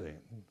depressing.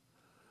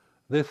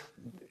 This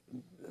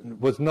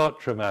was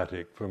not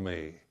traumatic for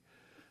me.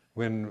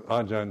 When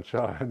Ajahn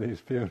had these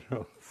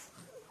funerals,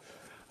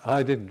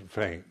 I didn't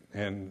faint,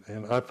 and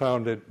I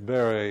found it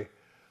very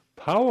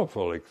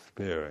powerful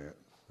experience,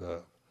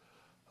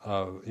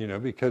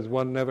 because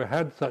one never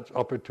had such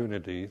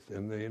opportunities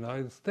in the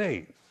United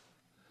States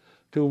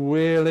to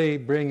really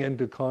bring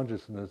into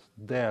consciousness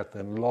death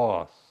and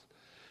loss,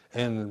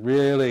 and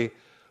really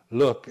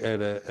look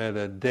at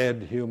a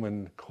dead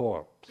human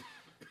corpse.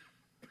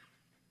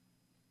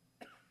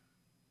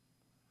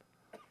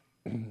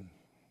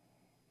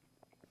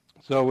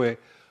 So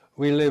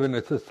we live in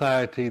a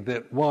society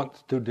that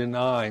wants to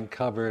deny and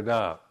cover it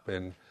up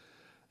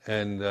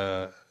and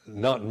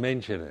not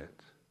mention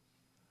it.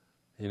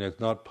 It's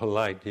not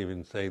polite to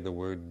even say the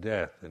word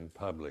death in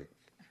public.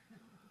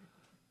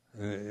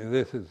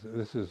 This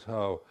is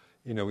how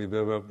we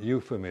develop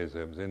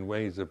euphemisms and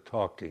ways of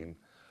talking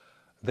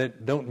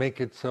that don't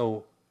make it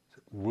so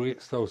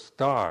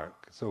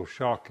stark, so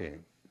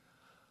shocking.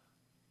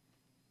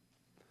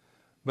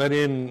 But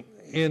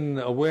in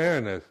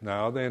awareness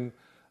now, then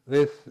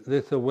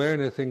this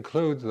awareness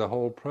includes the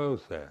whole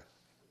process,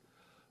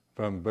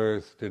 from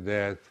birth to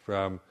death,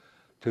 to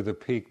the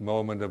peak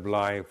moment of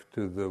life,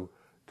 to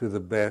the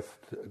best,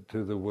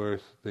 to the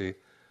worst, the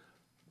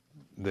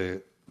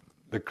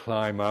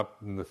climb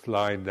up and the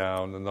slide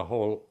down, and the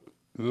whole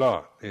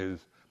lot is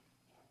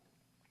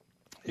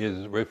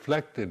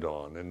reflected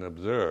on and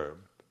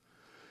observed.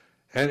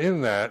 And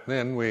in that,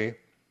 then we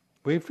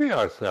free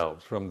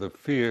ourselves from the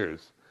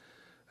fears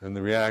and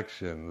the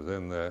reactions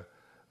and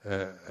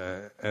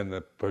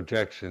the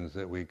projections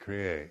that we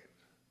create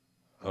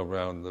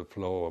around the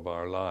flow of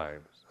our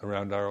lives,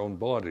 around our own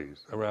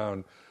bodies,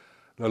 around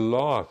the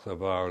loss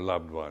of our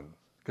loved ones.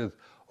 Because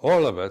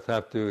all of us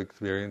have to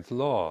experience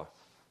loss.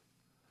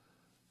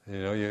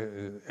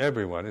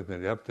 Everyone, isn't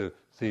it? You have to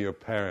see your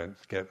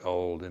parents get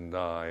old and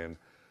die,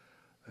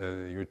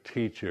 and your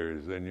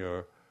teachers and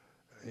your,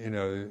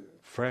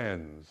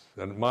 friends.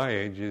 And at my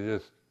age,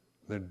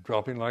 they're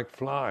dropping like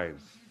flies.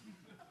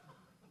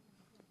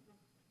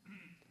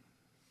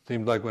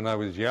 Seemed like when I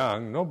was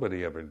young,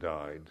 nobody ever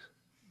died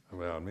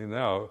around me.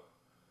 Now,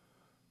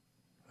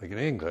 like in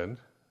England,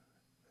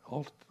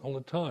 all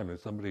the time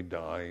there's somebody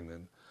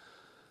dying,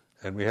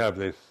 and we have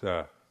this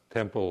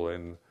temple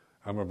in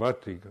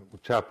Amaravati,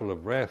 Chapel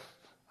of Rest.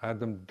 I had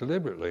them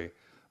deliberately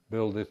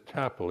build this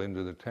chapel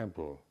into the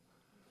temple,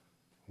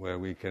 where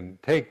we can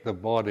take the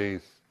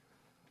bodies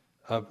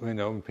up.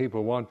 When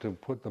people want to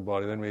put the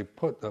body, then we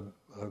put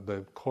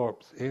the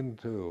corpse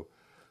into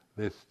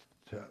this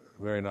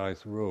very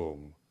nice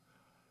room.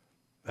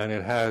 And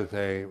it has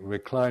a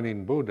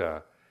reclining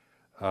Buddha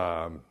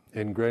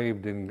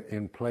engraved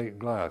in plate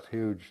glass,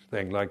 huge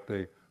thing, like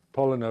the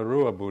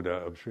Polonnaruwa Buddha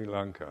of Sri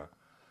Lanka.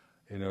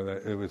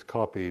 That it was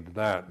copied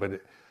that,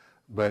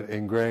 but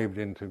engraved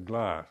into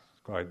glass,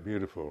 quite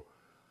beautiful,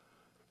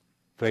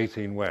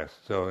 facing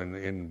west. So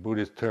in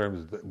Buddhist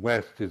terms, the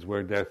west is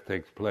where death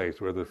takes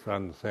place, where the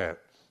sun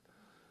sets.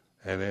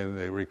 And then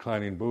the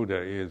reclining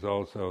Buddha is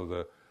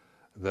also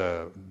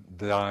the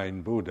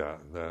dying Buddha,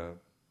 the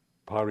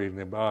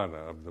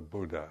parinibbana of the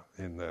Buddha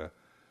in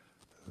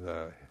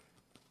the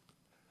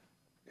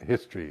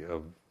history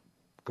of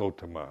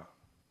Gautama.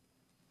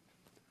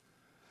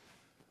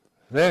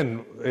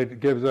 Then it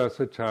gives us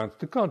a chance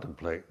to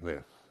contemplate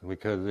this,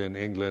 because in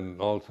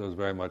England also is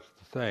very much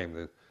the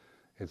same.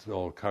 It's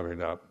all covered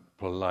up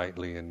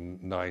politely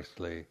and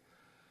nicely,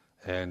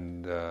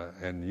 and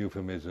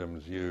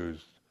euphemisms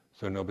used,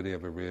 so nobody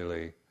ever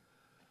really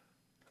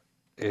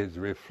is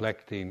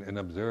reflecting and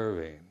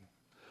observing.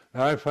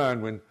 Now I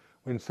found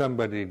when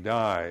somebody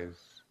dies,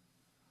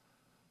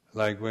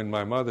 like when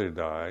my mother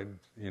died,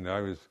 I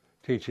was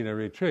teaching a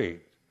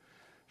retreat,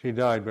 She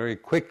died very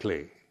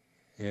quickly.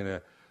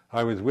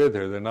 I was with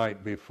her the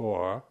night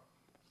before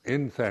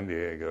in San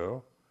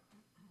Diego,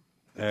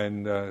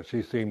 and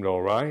she seemed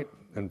all right.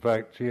 In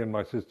fact, she and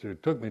my sister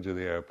took me to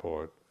the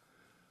airport,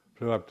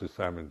 flew up to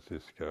San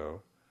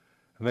Francisco.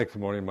 The next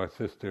morning, my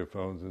sister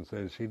phones and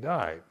says she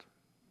died.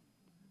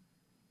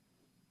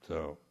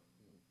 So,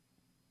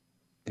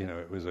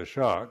 it was a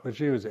shock. But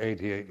she was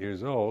 88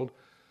 years old,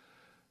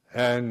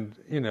 and,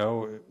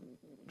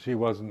 she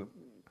wasn't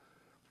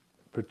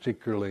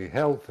particularly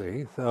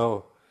healthy,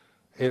 so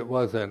it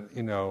wasn't,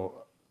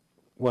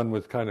 one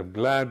was kind of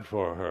glad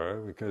for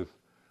her because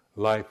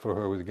life for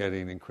her was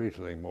getting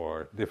increasingly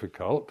more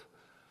difficult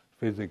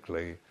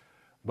physically,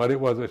 but it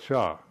was a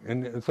shock.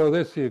 And so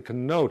this you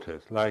can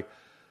notice, like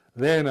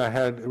then I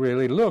had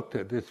really looked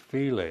at this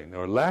feeling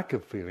or lack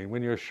of feeling.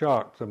 When you're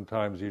shocked,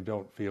 sometimes you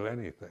don't feel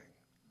anything.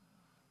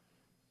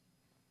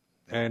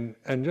 And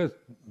just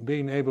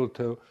being able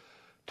to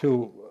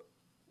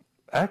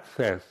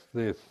access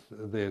the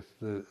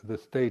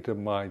state of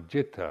my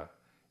citta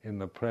in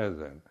the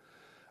present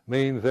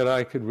means that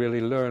I could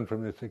really learn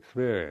from this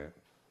experience.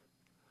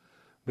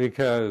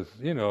 Because,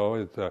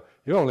 it's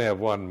you only have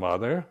one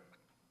mother,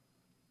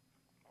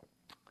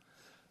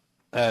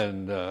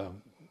 and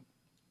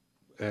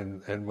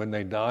when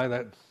they die,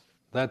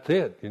 that's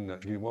it.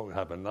 You won't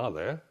have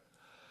another.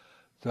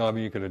 So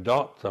you can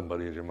adopt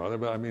somebody as your mother,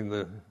 but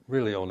there's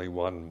really only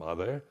one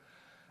mother,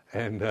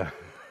 and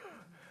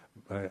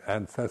my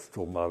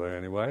ancestral mother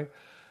anyway.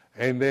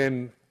 And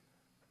then,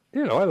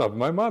 I love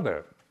my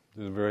mother.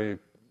 She's a very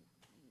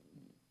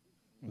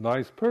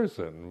nice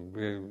person,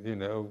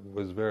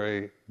 was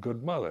very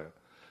good mother.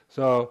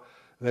 So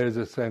there's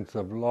a sense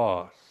of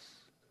loss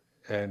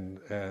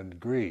and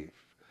grief.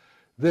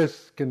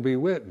 This can be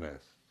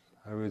witnessed.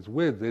 I was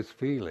with this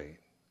feeling.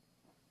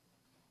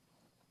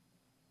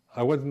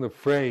 I wasn't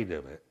afraid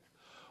of it,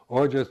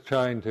 or just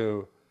trying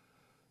to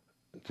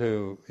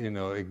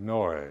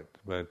ignore it,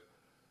 but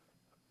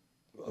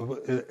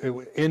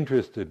it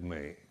interested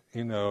me,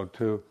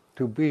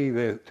 to be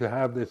there, to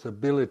have this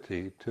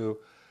ability to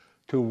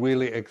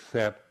really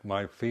accept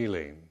my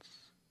feelings.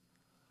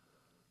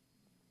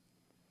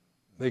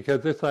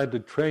 Because this I had to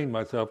train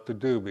myself to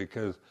do,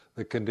 because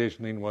the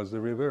conditioning was the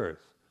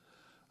reverse.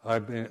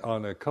 I've been,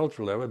 on a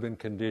cultural level, I've been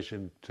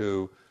conditioned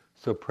to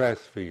suppress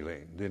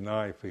feeling,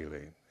 deny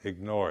feeling,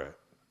 ignore it.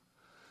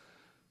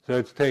 So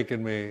it's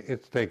taken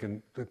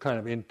a kind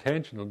of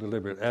intentional,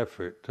 deliberate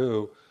effort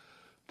to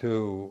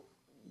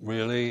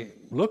really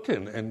look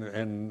in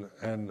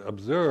and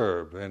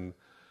observe and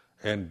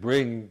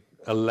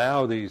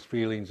allow these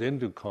feelings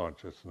into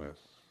consciousness.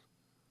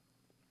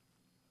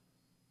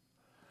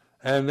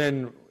 And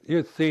then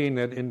you're seeing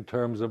it in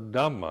terms of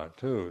Dhamma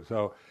too.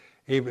 So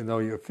even though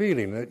you're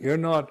feeling it,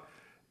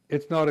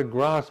 it's not a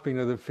grasping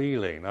of the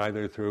feeling,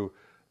 either through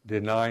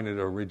denying it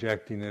or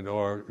rejecting it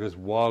or just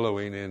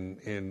wallowing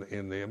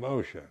in the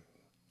emotion.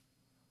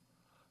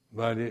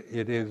 But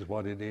it is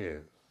what it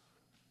is.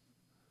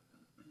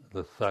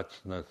 The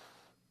suchness,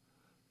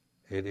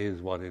 it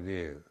is what it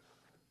is.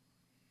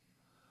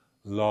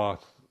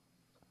 Loss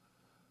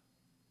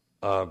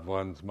of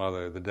one's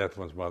mother, the death of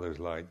one's mother is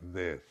like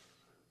this.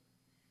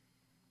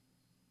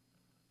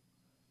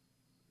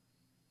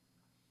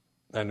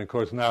 And of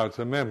course now it's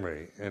a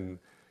memory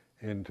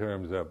in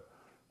terms of,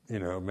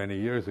 many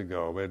years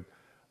ago, but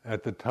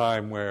at the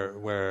time where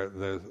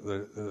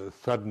the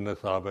suddenness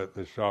of it,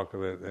 the shock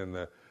of it,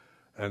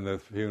 and the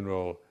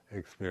funeral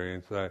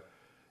experience, I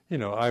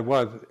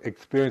was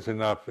experienced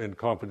enough and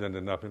confident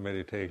enough in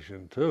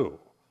meditation too,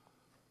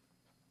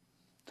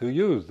 to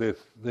use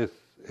this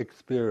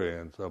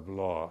experience of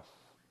loss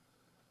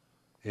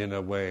in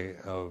a way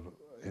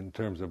in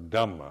terms of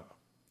Dhamma.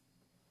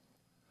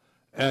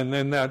 And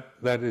then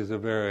that is a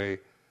very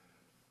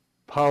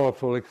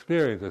powerful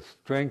experience, a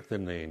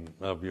strengthening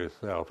of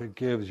yourself. It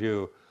gives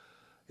you,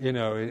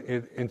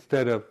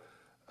 instead of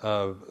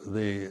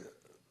the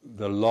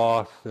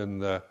loss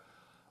and the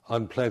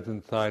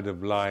unpleasant side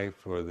of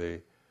life, or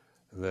the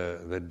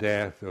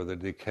death or the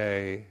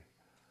decay,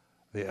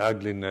 the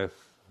ugliness,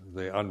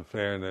 the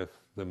unfairness,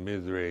 the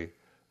misery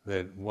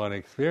that one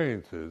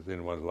experiences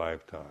in one's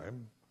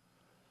lifetime,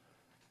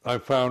 I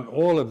found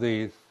all of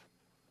these,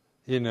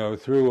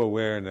 through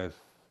awareness,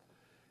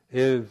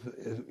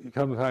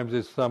 sometimes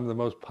is some of the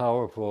most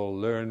powerful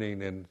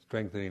learning and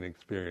strengthening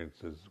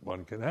experiences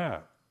one can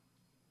have.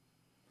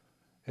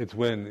 It's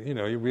when,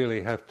 you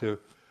really have to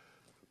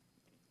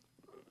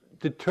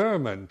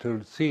determine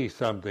to see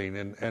something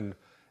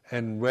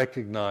and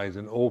recognize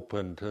and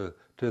open to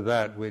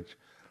that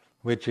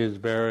which is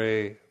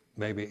very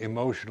maybe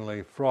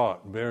emotionally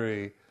fraught,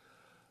 very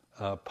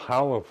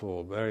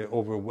powerful, very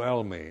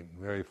overwhelming,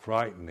 very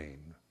frightening,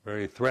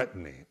 very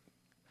threatening.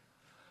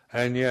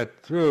 And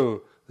yet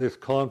through this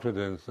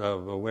confidence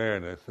of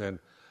awareness, and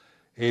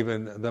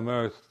even the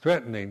most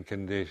threatening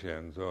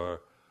conditions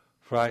or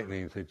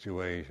frightening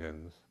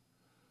situations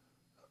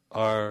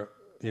are,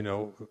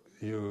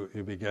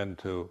 you begin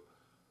to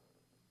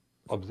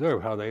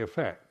observe how they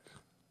affect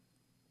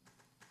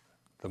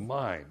the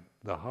mind.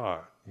 the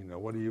heart.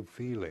 What are you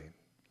feeling?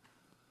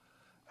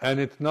 And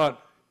it's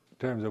not in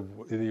terms of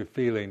whether you're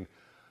feeling,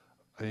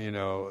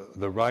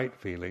 the right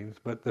feelings,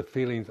 but the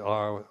feelings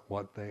are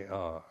what they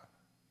are.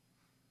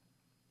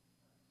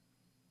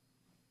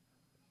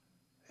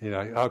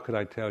 How could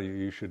I tell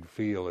you should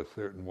feel a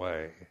certain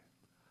way?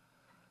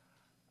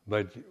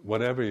 But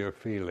whatever you're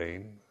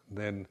feeling,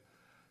 then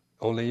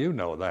only you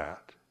know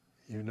that.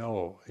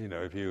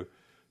 If you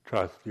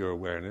trust your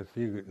awareness,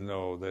 you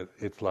know that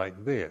it's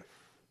like this.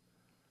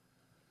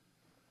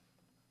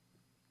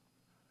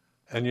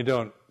 And you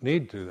don't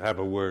need to have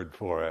a word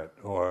for it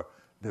or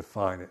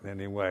define it in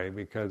any way,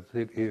 because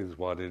it is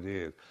what it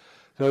is.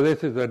 So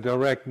this is a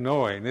direct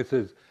knowing. This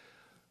is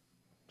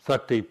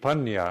sati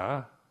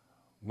panya,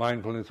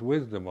 mindfulness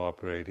wisdom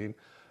operating,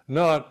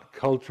 not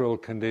cultural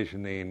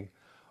conditioning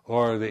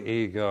or the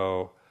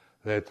ego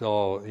that's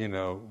all,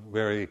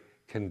 very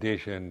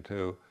conditioned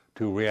to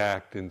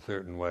react in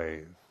certain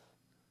ways.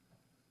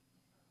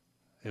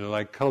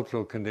 Like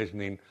cultural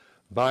conditioning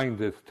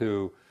binds us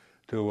to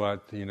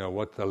what,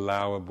 what's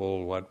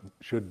allowable, what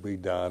should be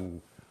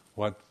done,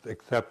 what's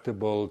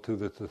acceptable to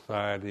the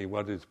society,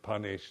 what is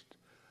punished,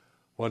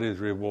 what is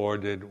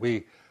rewarded.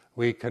 We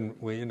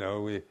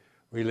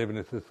live in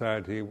a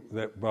society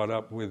that brought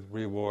up with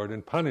reward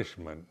and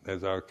punishment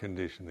as our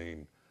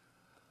conditioning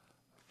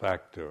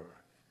factor.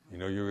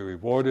 You're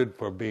rewarded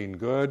for being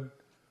good,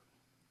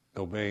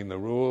 obeying the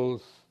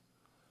rules,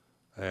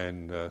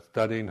 and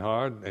studying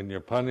hard, and you're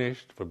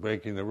punished for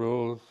breaking the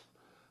rules,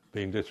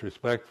 being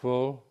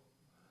disrespectful,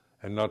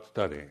 and not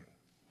studying.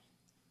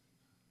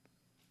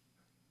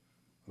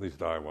 At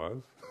least I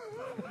was.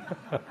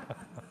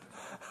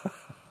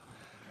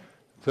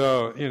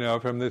 So,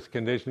 from this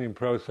conditioning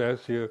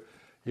process, you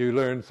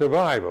learn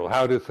survival,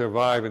 how to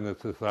survive in the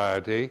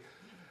society.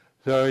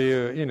 So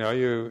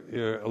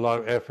a lot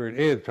of effort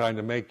is trying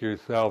to make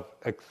yourself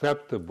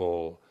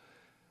acceptable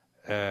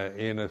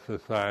in a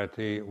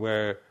society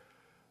where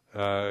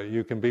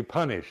you can be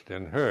punished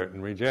and hurt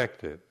and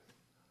rejected.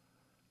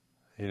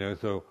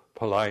 So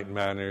polite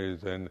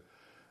manners and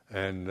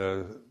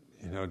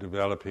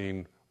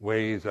developing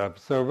ways of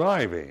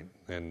surviving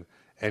and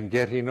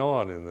getting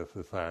on in the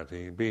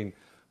society, being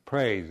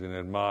praised and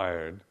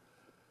admired,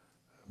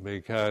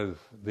 because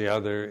the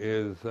other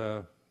is,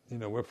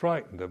 we're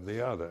frightened of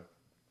the other.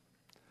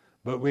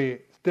 But we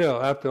still,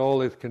 after all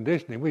this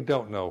conditioning, we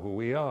don't know who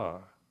we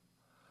are.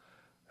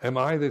 Am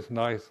I this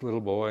nice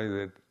little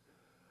boy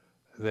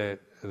that's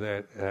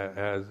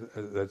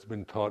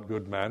been taught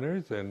good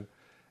manners and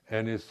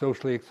is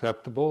socially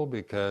acceptable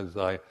because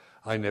I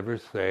never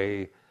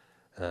say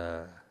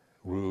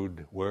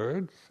rude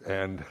words,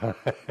 and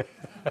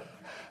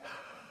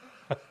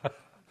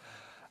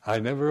I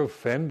never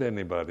offend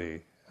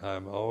anybody.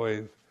 I'm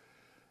always,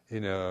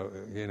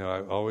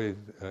 I always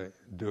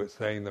do it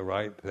saying the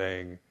right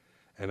thing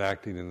and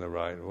acting in the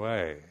right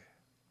way.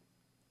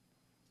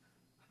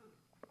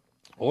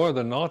 Or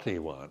the naughty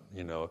one,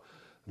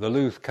 the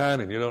loose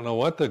cannon. You don't know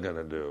what they're going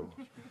to do.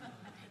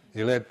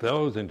 You let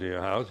those into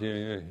your house,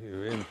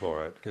 you're in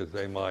for it, because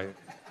they might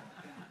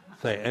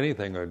say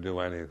anything or do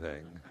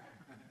anything.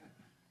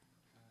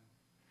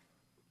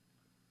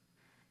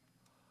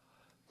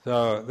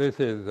 So this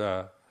is,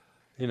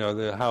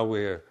 how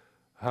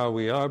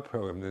we are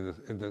programmed.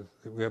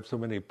 We have so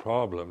many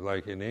problems,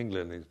 like in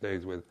England these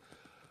days,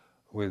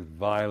 with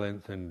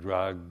violence and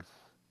drugs,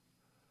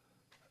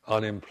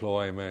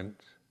 unemployment,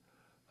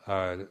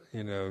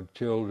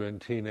 children,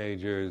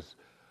 teenagers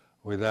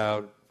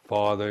without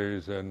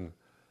fathers, and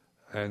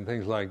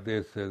things like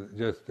this,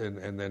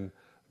 and then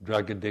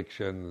drug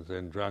addictions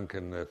and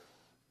drunkenness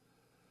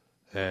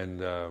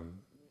and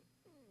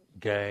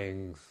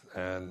gangs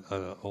and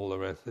all the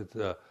rest. It's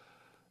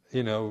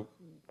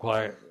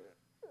quite.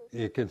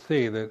 You can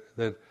see that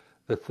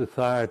the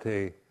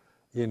society,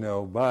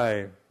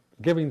 by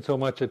giving so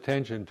much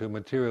attention to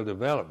material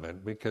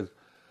development, because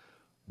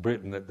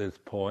Britain at this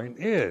point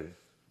is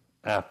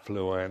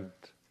affluent,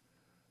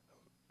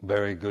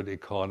 very good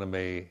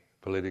economy,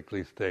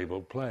 politically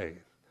stable place.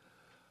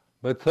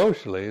 But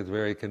socially it's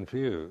very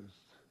confused.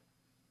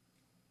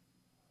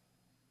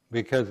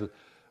 Because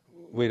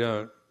we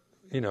don't,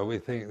 we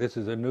think this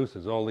is a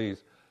nuisance, all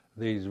these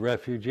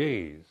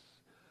refugees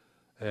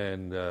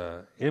and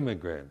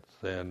immigrants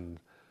and,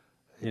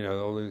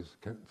 all these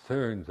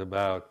concerns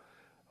about,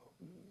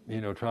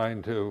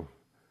 trying to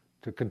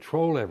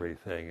control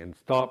everything and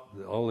stop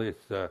all this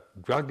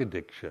drug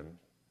addiction.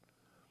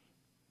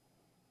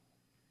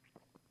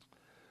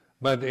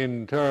 But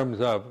in terms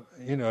of,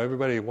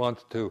 everybody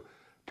wants to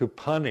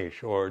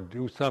punish or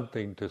do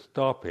something to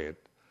stop it,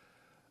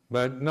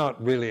 but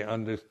not really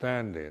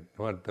understanding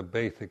what the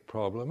basic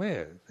problem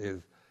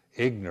is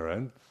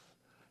ignorance,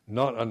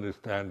 not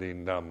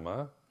understanding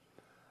Dhamma,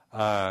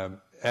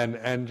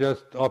 and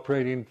just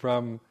operating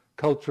from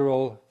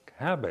cultural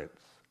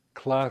habits,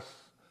 class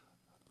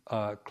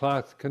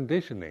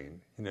conditioning.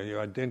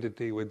 Your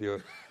identity with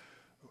your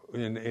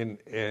in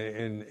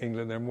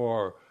England they're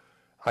more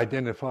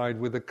identified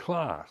with a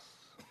class,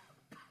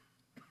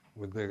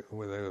 with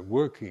a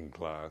working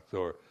class,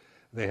 or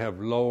they have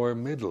lower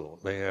middle,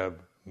 they have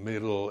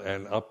middle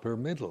and upper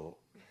middle,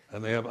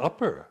 and they have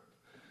upper.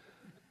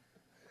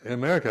 In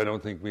America, I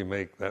don't think we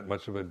make that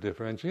much of a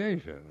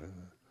differentiation.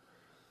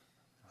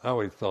 I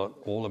always thought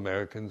all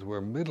Americans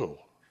were middle.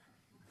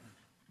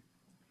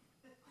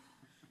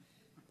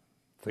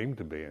 Seem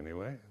to be,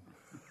 anyway.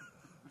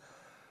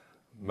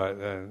 But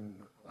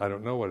I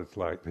don't know what it's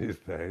like these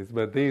days,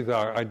 but these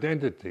are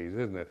identities,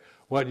 isn't it?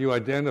 What you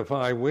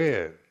identify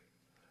with.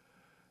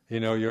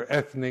 Your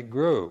ethnic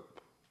group.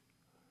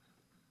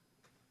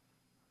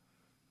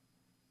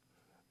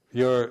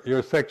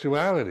 Your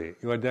sexuality,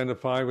 you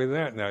identify with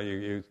that. Now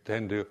you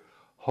tend to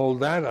hold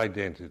that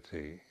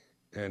identity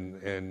and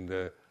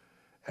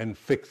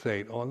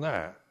fixate on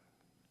that.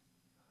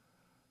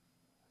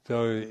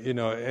 So,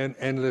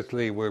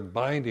 endlessly we're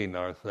binding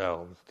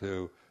ourselves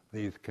to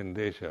these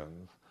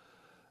conditions,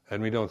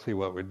 and we don't see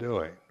what we're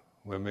doing.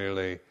 We're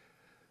merely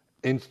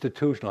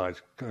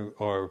institutionalized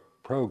or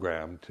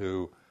programmed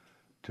to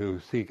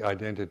seek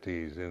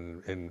identities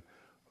in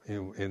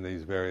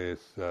these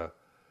various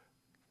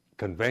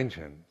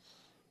conventions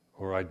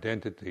or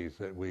identities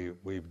that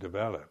we've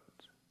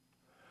developed.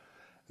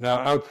 Now,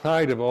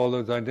 outside of all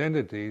those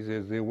identities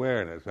is the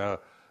awareness. Now,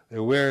 the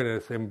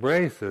awareness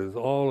embraces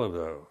all of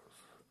those.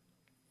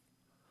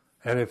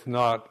 And it's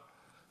not,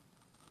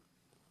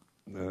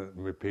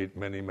 repeat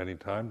many, many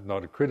times,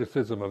 not a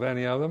criticism of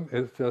any of them,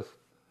 it's just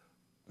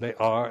they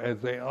are as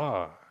they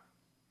are.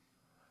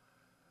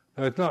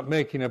 Now, it's not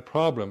making a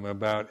problem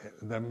about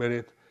them,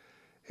 but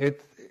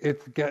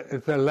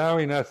it's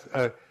allowing us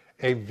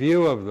a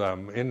view of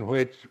them in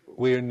which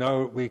we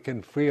know we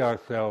can free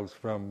ourselves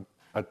from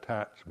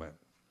attachment,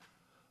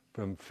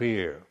 from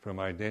fear, from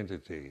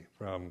identity,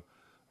 from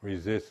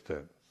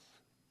resistance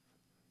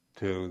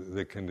to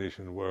the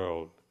conditioned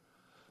world,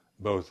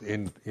 both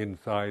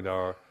inside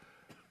our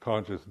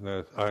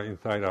consciousness,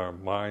 inside our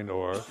mind,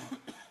 or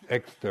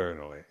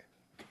externally.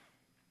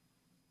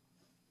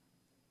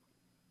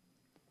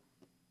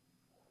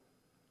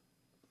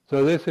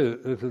 So this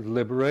is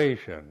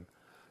liberation,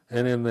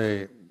 and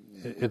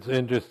it's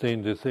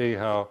interesting to see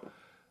how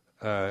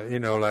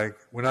like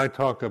when I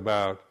talk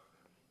about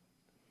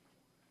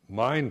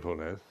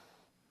mindfulness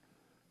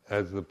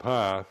as the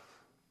path,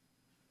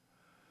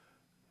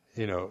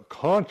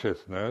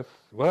 consciousness,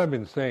 what I've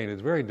been saying is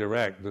very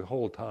direct the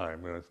whole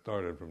time when I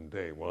started from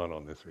day one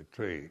on this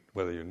retreat,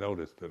 whether you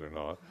noticed it or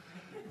not.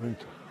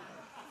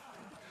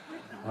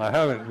 I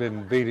haven't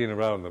been beating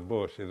around the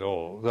bush at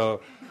all.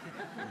 So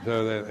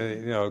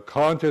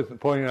that,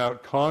 pointing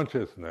out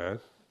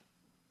consciousness,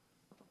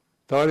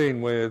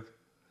 starting with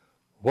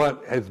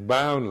what is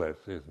boundless,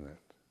 isn't it?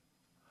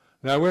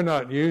 Now, we're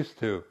not used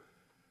to,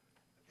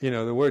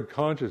 the word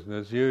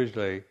consciousness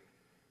usually,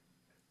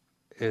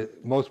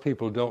 most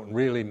people don't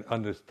really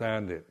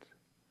understand it.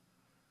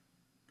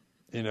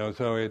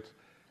 So it's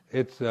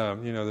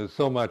there's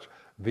so much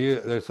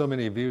there's so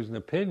many views and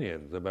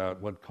opinions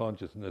about what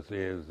consciousness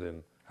is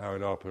and how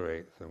it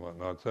operates and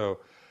whatnot. So,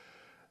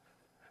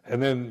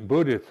 and then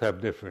Buddhists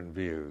have different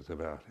views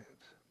about it.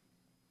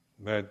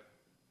 But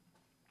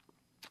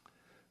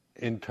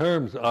in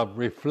terms of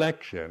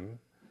reflection,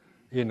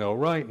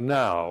 right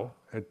now,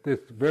 at this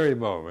very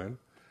moment,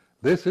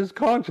 this is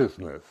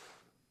consciousness.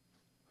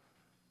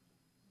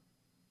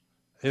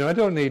 I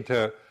don't need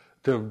to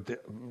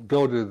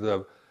go to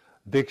the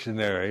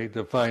dictionary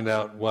to find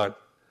out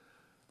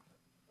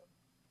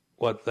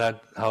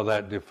how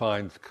that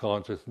defines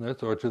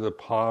consciousness, or to the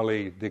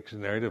Pali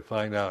dictionary to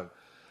find out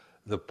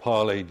the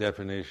Pali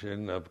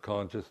definition of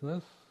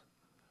consciousness,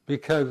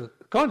 because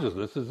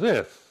consciousness is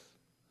this.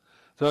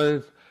 So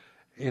it's,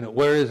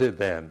 where is it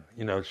then?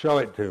 Show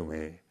it to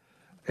me.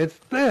 It's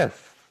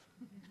this.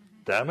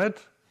 Damn it.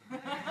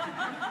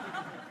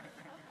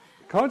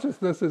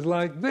 Consciousness is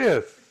like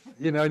this.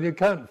 And you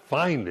can't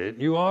find it.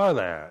 You are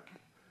that.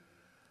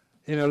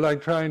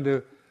 Like trying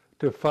to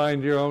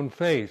find your own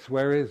face.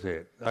 Where is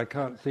it? I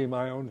can't see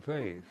my own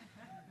face.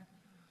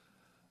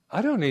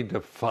 I don't need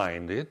to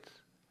find it,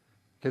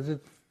 because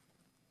it's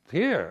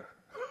here.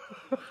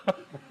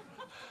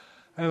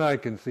 And I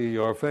can see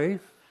your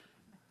face.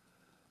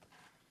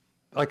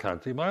 I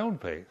can't see my own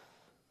face.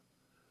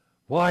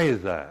 Why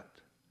is that?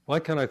 Why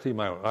can't I see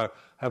my own?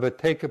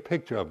 Take a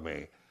picture of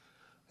me,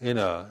 and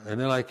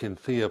then I can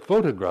see a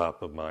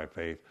photograph of my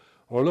face,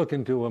 or look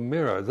into a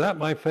mirror. Is that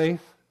my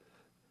face?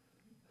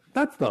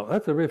 That's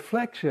a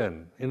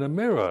reflection in a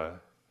mirror.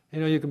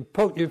 You can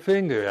poke your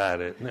finger at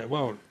it and it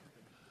won't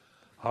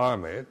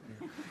harm it.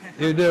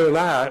 You do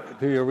that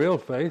to your real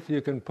face,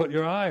 you can put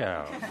your eye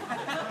out.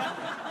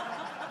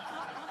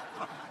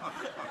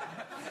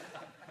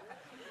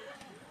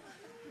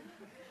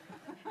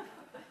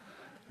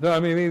 No,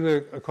 these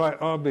are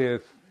quite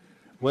obvious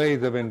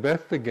ways of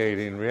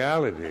investigating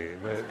reality,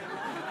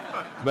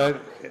 but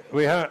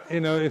we have,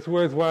 it's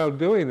worthwhile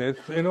doing this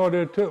in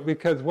order to,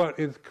 because what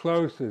is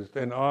closest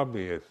and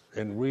obvious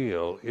and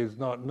real is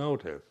not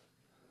noticed.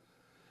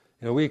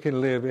 We can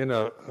live in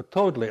a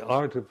totally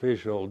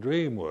artificial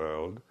dream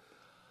world,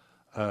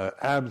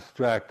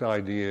 abstract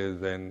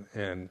ideas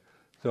and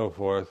so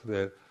forth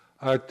that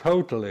are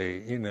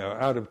totally,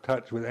 out of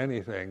touch with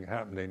anything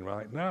happening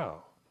right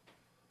now.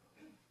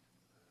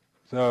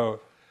 So,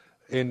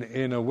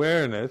 in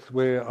awareness,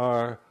 we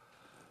are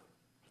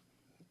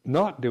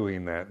not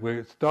doing that.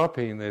 We're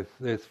stopping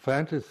this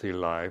fantasy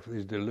life,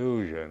 these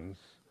delusions,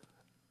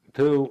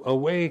 to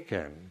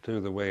awaken to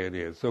the way it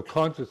is. So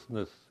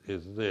consciousness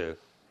is this.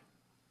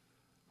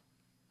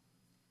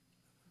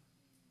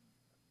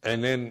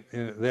 And then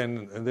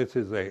this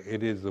is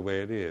it is the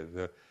way it is.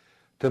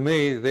 To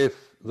me, this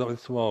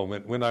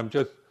moment, when I'm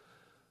just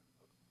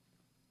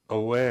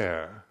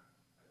aware,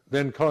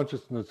 then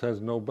consciousness has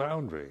no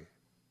boundary.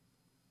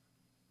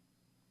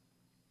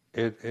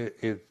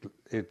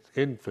 It's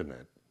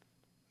infinite.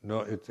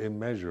 No, it's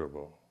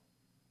immeasurable.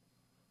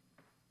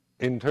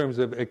 In terms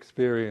of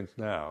experience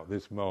now,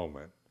 this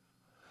moment.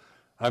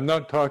 I'm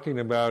not talking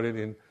about it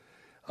in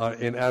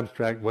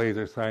abstract ways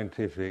or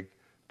scientific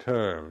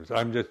terms.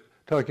 I'm just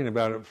talking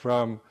about it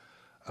from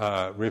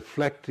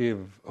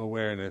reflective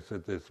awareness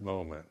at this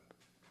moment.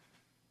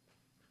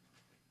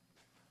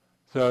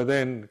 So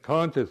then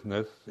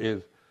consciousness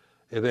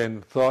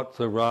then thoughts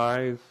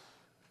arise,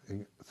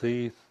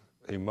 cease,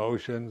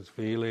 emotions,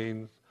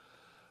 feelings,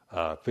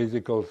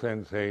 physical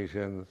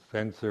sensations,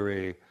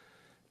 sensory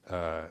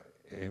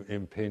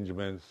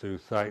impingements through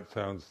sight,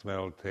 sound,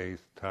 smell,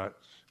 taste, touch,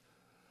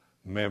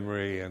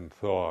 memory, and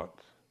thought.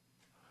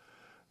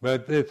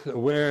 But this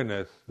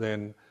awareness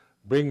then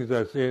begins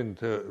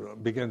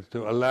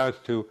to allow us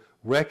to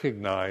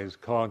recognize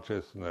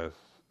consciousness.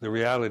 The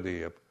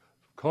reality of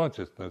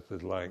consciousness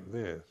is like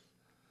this.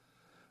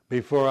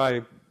 Before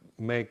I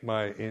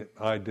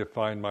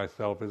define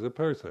myself as a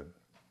person.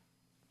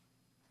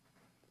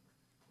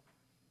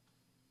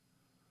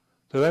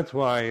 So that's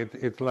why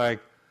it's like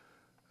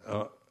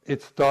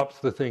it stops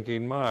the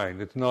thinking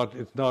mind. It's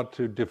not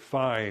to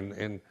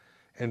define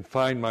and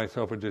find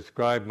myself or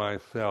describe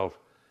myself,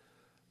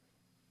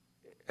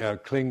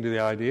 cling to the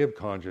idea of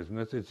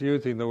consciousness. It's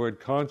using the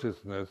word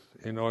consciousness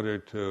in order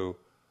to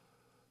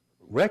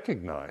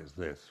recognize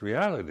this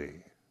reality.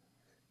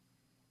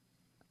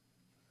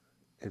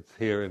 It's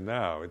here and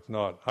now.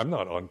 I'm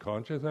not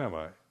unconscious, am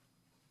I?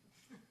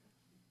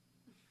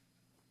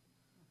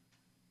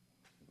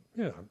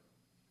 Yeah,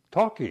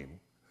 talking.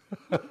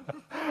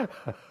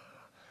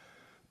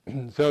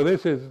 So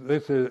this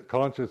is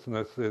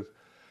consciousness,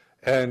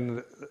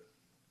 and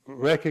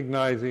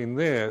recognizing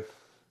this,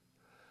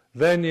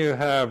 then you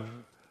have,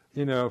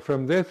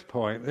 from this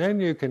point, then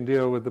you can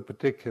deal with the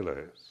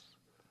particulars,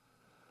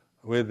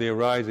 with the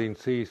arising,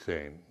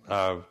 ceasing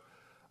of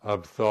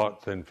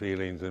thoughts and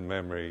feelings and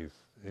memories,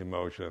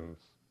 emotions.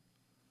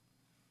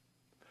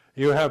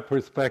 You have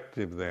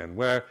perspective then,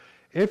 where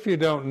if you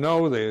don't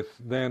know this,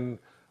 then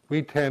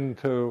we tend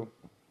to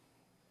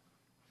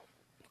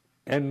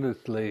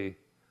endlessly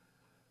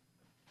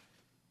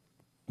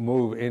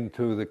move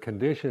into the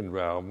conditioned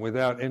realm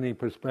without any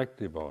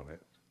perspective on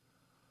it.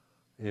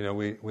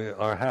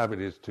 Our habit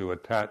is to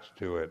attach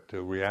to it,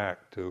 to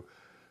react, to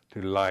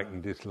like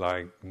and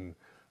dislike, and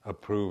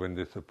approve and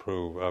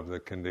disapprove of the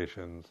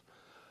conditions,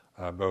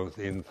 both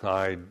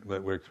inside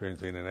that we're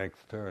experiencing and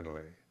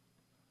externally.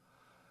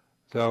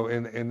 So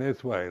in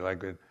this way,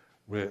 like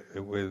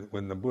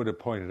when the Buddha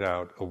pointed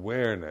out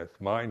awareness,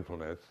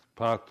 mindfulness,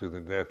 path to the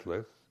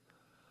deathless,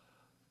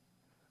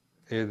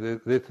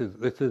 this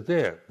is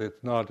it.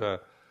 It's not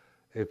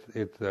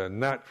it's a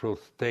natural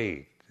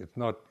state. It's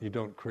not, you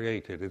don't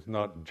create it. It's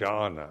not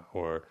jhana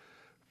or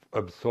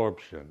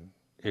absorption.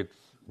 It's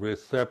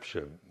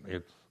reception.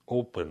 It's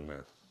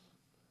openness.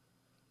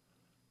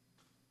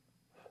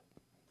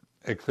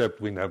 Except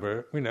we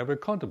never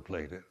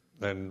contemplate it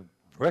and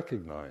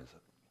recognize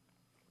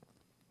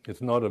it.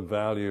 It's not a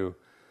value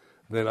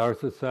that our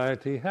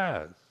society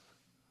has.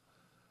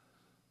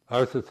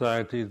 Our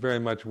society is very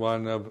much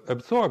one of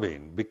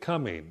absorbing,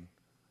 becoming,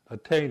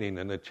 attaining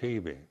and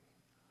achieving.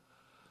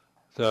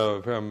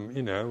 So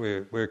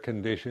we're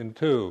conditioned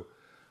to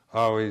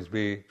always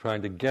be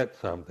trying to get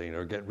something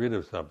or get rid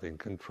of something,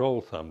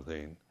 control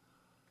something,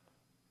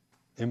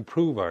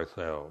 improve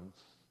ourselves,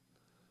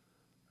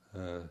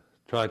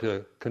 try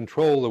to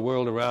control the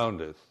world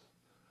around us,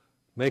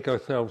 make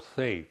ourselves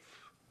safe,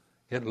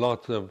 get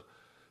lots of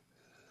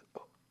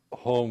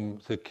home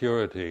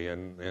security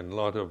and a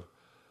lot of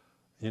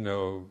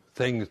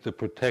things to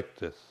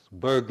protect us,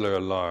 burglar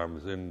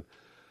alarms and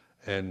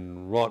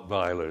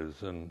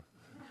Rottweilers, and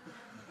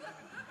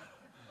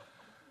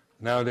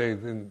nowadays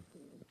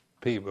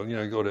people,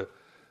 go to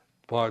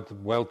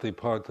wealthy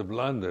parts of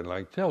London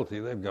like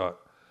Chelsea, they've got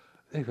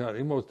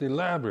the most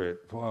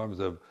elaborate forms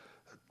of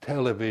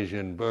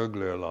television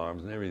burglar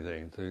alarms and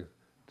everything.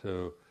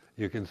 To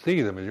you can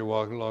see them as you're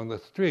walking along the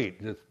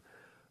street. Just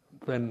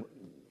spend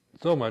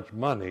so much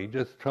money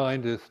just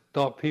trying to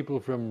stop people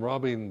from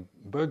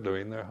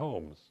burglaring their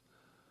homes.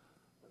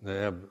 They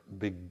have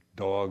big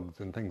dogs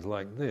and things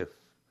like this.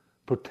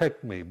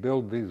 Protect me,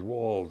 build these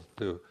walls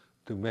to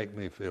make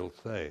me feel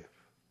safe.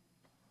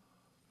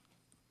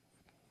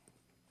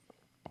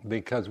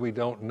 Because we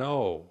don't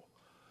know.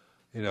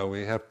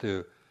 We have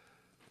to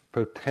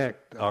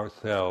protect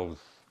ourselves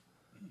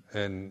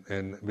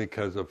and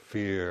because of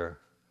fear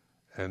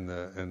and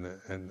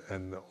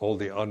all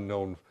the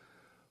unknown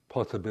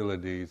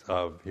possibilities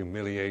of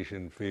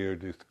humiliation, fear,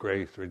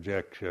 disgrace,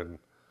 rejection,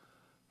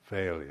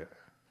 failure.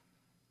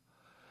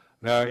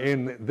 Now,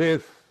 in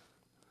this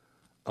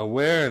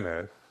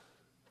awareness,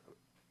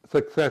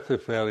 success or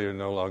failure is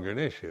no longer an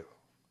issue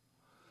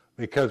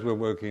because we're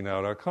working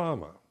out our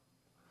karma.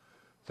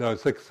 So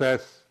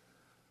success,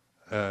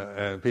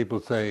 and people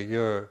say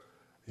you're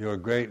a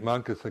great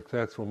monk, a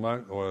successful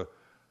monk, or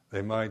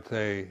they might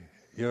say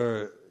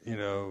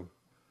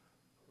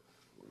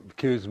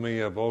accuse me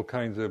of all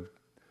kinds of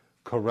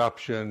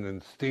corruption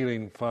and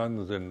stealing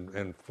funds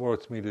and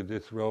force me to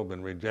disrobe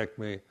and reject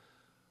me.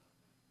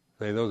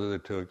 Say those are the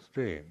two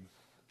extremes.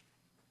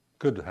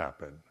 Could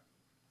happen.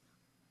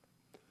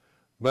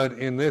 But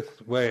in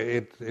this way,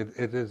 it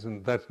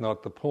isn't. That's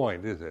not the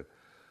point, is it?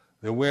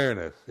 The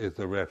awareness is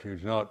the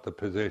refuge, not the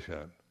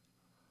position.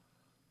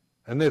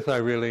 And this I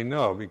really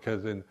know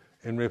because in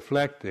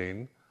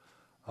reflecting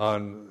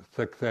on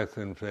success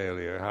and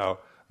failure, how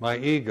my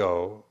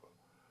ego,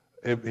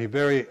 I'd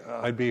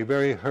be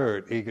very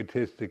hurt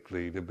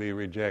egotistically to be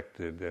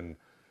rejected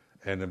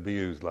and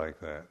abused like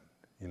that.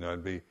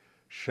 I'd be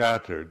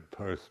shattered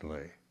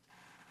personally.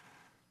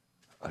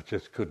 I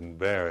just couldn't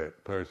bear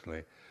it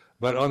personally.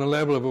 But on a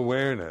level of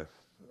awareness,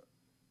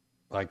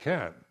 I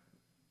can.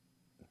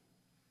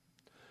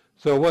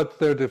 So what's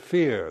there to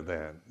fear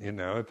then?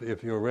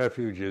 If your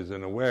refuge is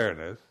in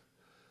awareness,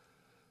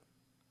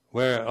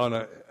 where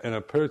in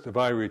a person, if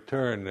I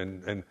return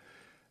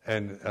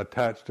and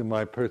attach to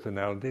my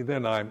personality,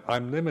 then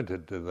I'm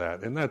limited to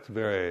that, and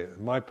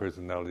my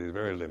personality is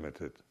very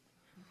limited.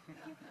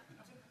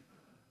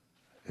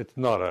 It's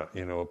not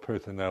a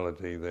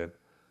personality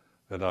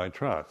that I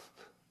trust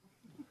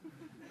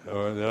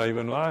or that I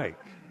even like.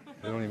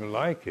 I don't even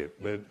like it,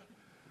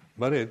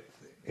 but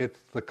it's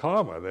the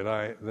karma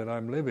that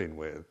I'm living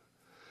with.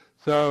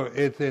 So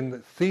it's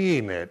in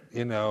seeing it,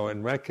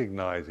 and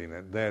recognizing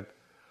it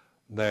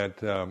that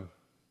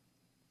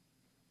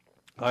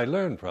I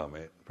learn from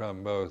it,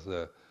 from both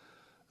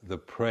the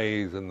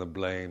praise and the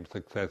blame,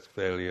 success,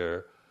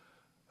 failure,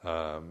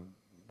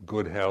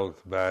 good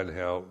health, bad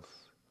health,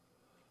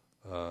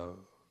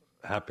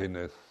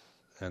 happiness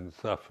and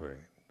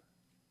suffering.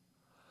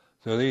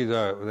 So they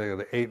are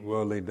the 8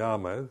 worldly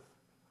dhammas,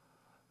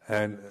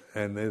 and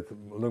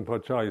Luang Por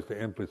Chah used to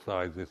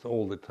emphasize this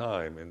all the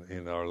time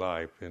in our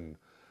life.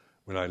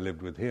 When I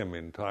lived with him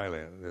in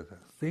Thailand,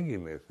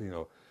 seeing this,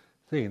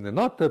 seeing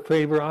not the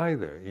favor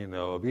either,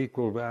 of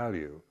equal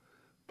value,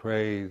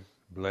 praise,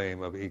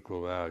 blame of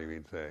equal value.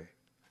 He'd say,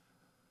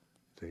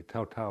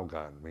 "Tao Tao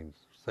Gan" means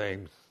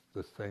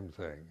the same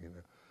thing,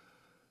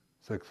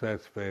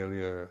 Success,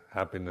 failure,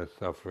 happiness,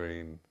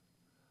 suffering.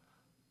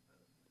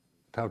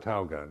 Tao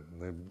Tao Gan.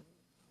 They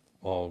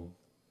all,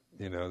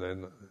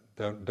 then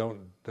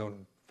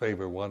don't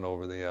favor one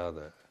over the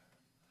other.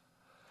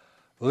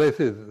 Well, this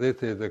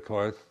is of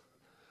course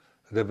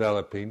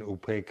developing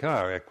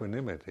upekkha,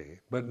 equanimity,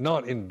 but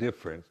not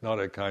indifference, not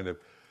a kind of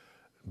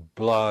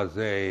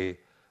blasé,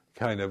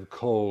 kind of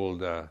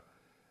cold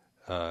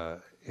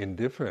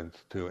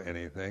indifference to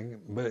anything,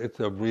 but it's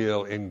a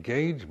real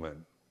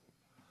engagement,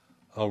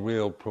 a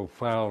real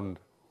profound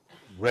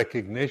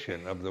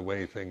recognition of the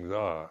way things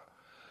are.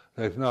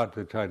 So it's not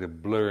to try to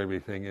blur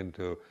everything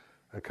into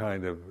a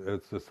kind of,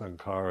 it's the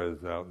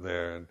sankharas out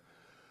there, and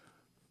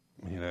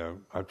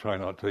I try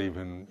not to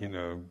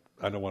even,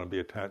 I don't want to be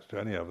attached to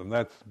any of them.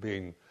 That's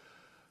being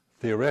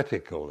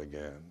theoretical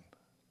again.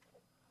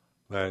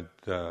 That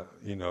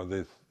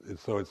this.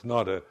 So it's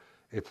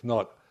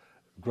not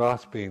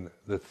grasping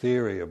the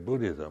theory of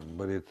Buddhism,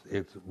 but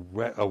it's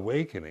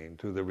awakening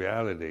to the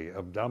reality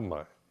of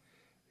Dhamma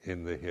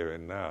in the here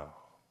and now.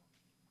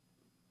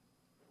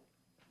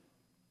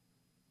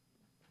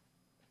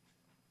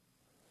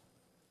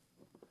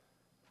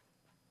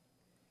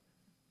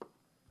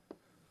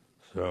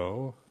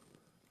 So,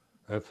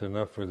 that's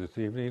enough for this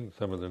evening,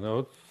 some of the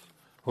notes.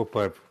 Hope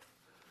I've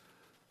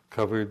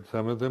covered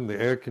some of them.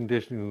 The air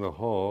conditioning in the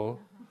hall.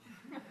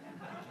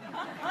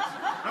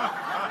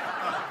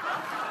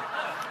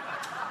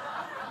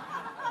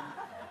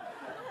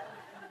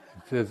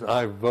 It says,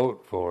 I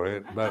vote for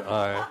it, but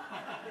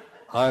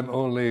I'm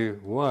only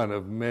one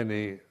of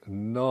many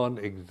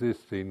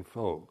non-existing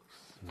folks.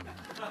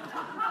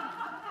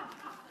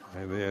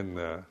 And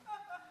then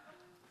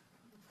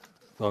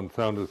on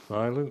Sound of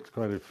Silence,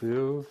 quite a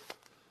few.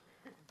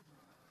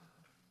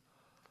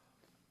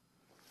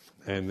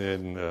 And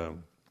then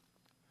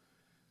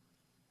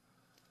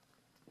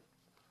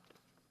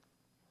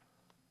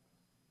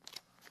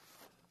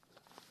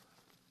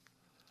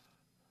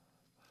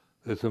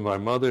this is, my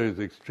mother is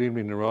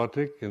extremely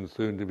neurotic and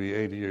soon to be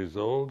 80 years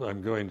old.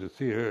 I'm going to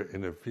see her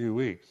in a few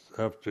weeks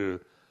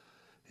after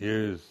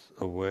years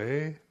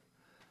away.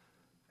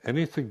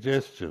 Any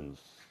suggestions?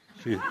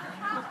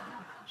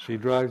 She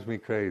drives me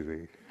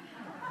crazy.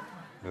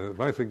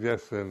 My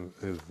suggestion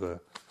is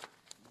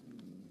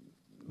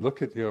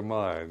look at your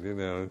mind,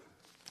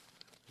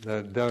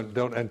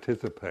 don't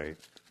anticipate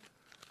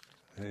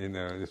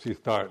If you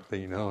start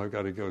thinking, oh, I've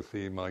got to go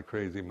see my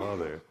crazy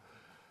mother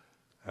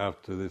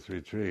after this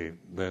retreat,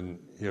 then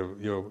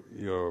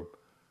you're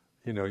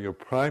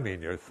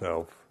priming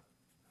yourself.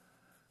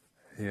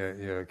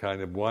 You're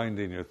kind of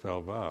winding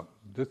yourself up.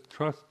 Just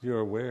trust your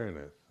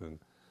awareness and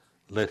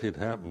let it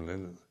happen,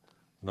 and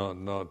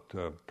not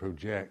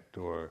project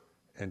or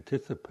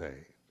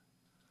anticipate.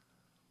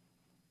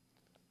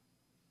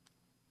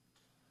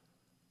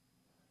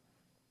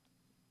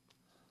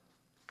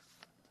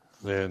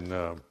 Then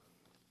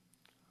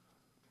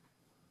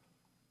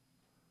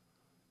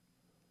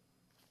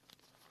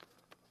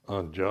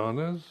on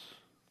jhanas,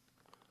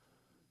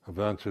 I've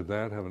answered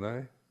that, haven't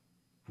I?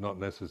 Not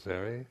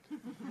necessary.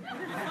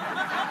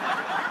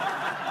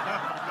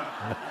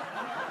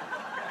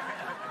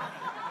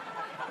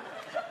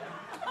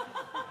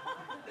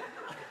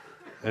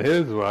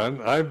 Here's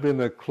one. I've been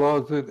a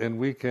closet and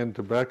weekend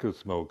tobacco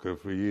smoker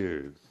for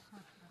years.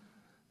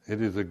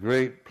 It is a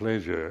great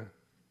pleasure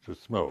to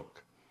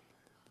smoke.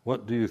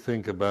 What do you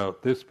think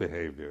about this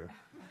behavior?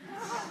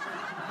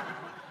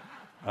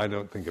 I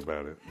don't think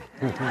about it.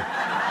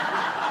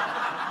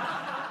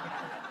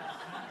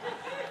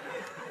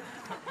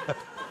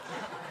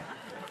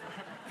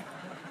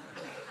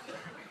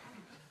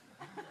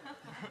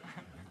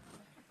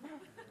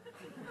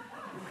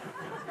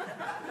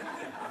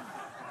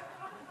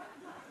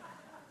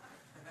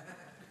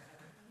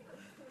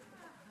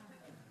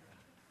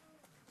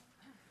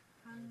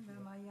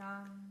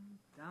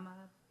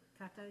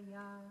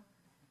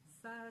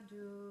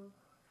 Sadhu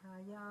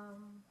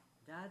kayam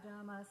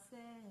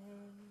dadamase.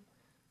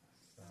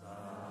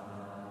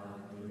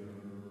 Sadhu,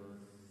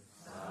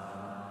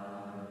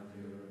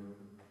 sadhu,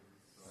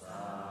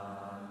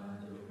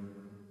 sadhu,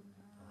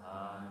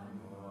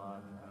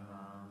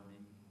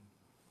 anmodanami.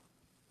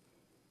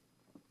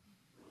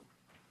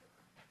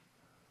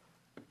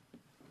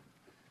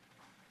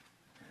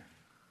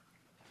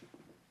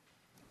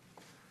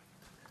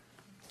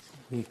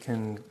 We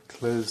can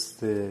close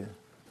the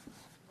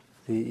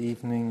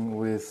evening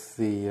with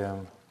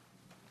the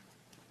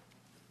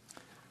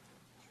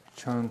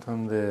chant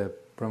on the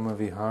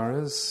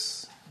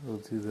Brahmaviharas. We'll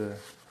do the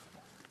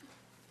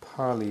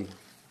Pali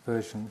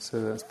version,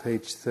 so that's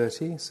page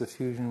 30,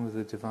 Suffusion with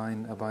the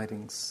Divine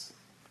Abidings.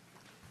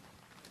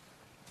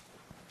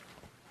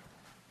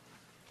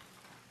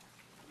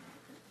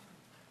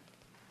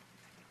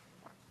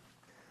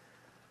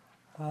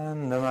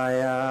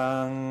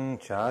 Andamayang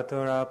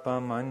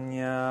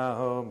chaturapamanya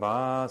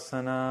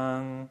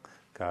basanang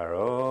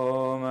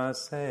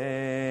karomase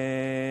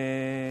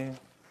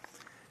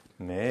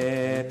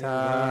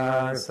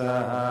metta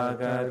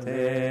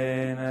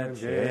sahagatena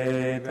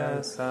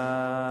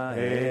cetasa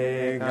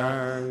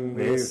ekang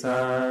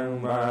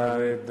visang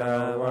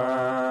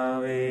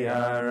bhavitava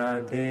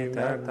viharati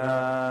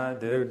tata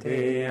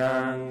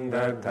dutiyang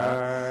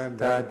tata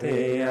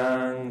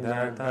tatiyang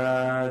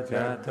tata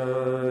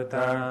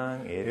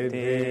jatutang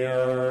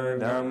itiyo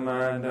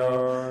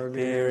dhammado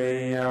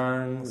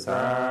diriyang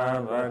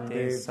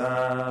sabati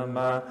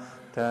sabha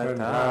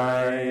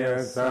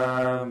tataya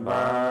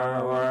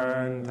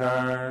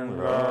sabhavantang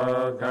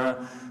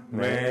loka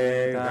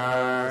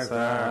metta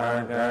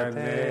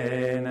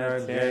sahagatena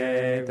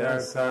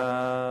cetasa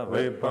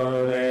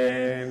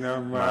vipulena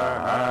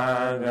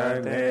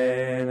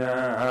mahagatena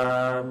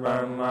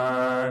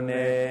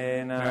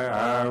apamanena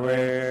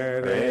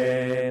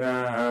averena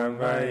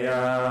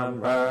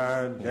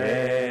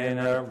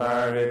vayabhajena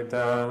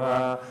paritava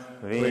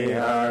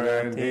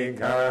viharati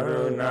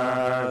karuna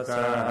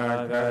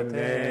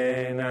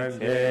sahagatena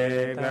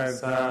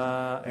cetasa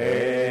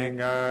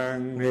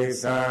ekang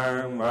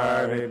visang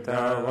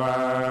varitava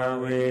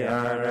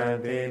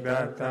viharati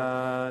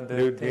tata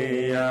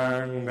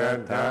dutiyang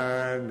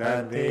tata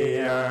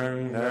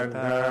datiyang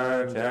tata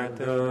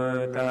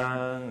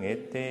jatutang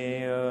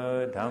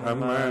itiyo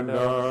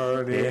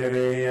dhammado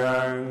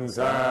diriyang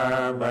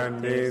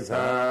sabati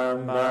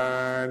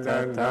sabha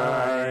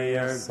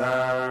tataya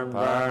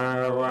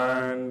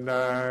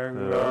sabhavantang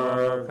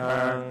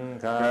lokang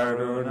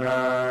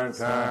karuna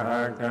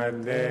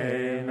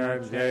sahagatena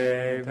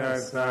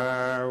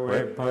cetasa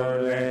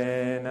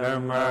vipulena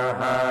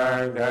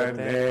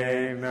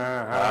mahagatena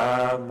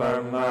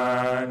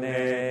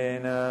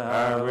apamanena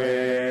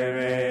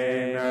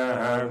averena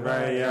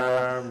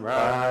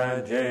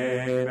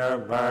avayabhajena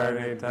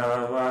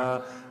paritava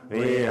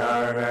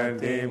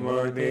viharati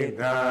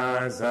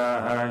mudita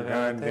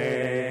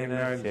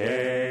sahagatena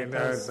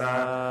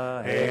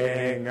cetasa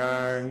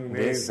ekang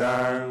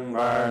visang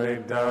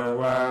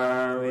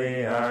varitava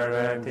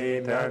viharati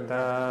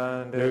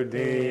tata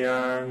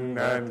dutiyang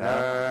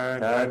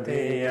tata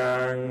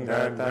tatiyang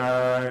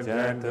tata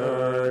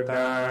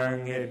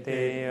jatutang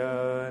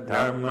itiyo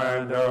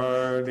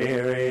dhammado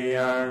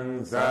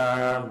diriyang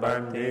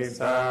sabati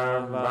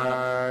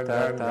sabha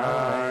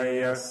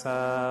tataya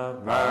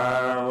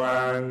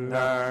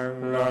sabhavantang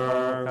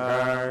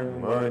lokang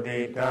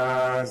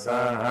mudita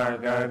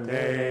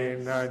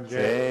sahagatena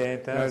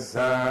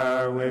cetasa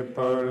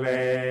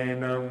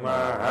vipulena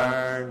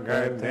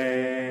mahagatena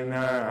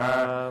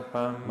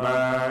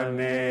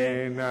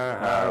manena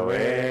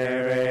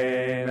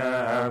haverena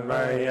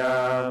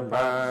abhayam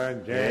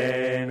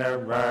bhajena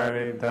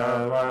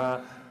paritava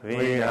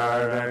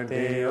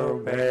viharati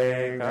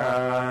upeka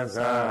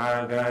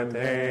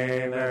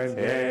sahagatena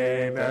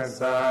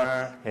chetasa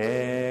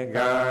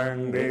ekang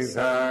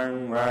disang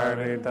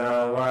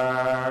paritava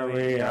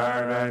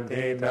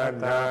viharati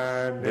tata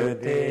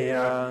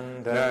dutiyang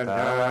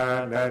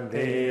tata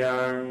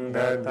datiyang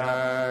tata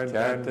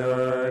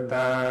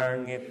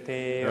caturtang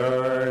iti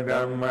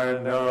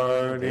urdamano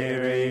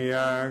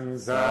diriyang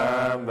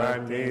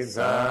sabati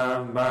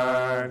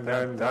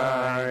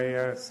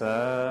sabbadataya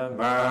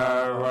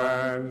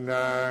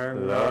sabhavanang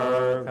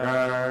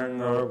lokang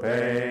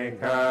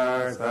upeka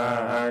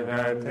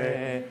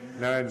sahagate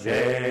na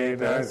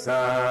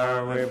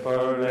cetasa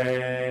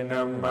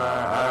vipulena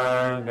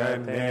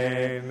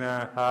mahagatena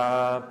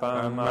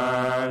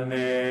apamanena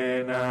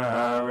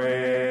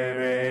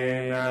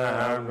haverena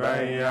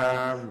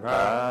abhayam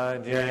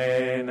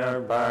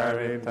bhajena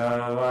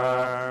paritava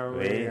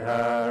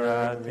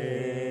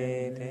viharati.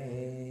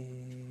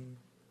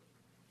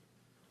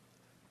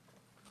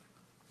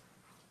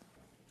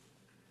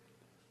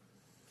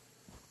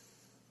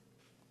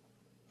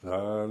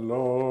 The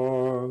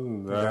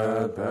Lord,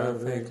 the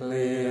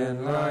perfectly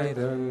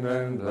enlightened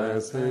and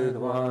blessed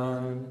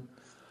One,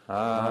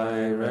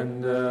 I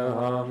render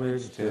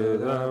homage to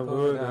the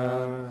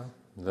Buddha,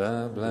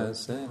 the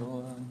Blessed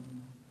One.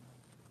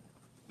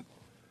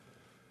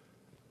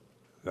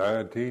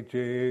 The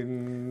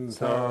teachings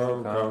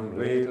so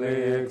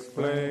completely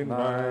explained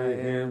by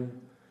him,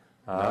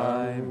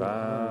 I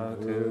bow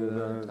to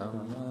the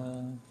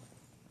Dhamma.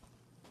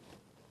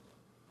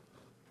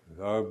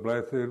 The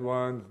Blessed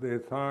One's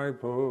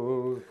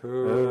disciples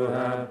who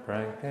have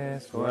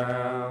practiced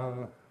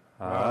well,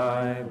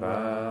 I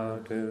bow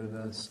to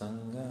the Sangha.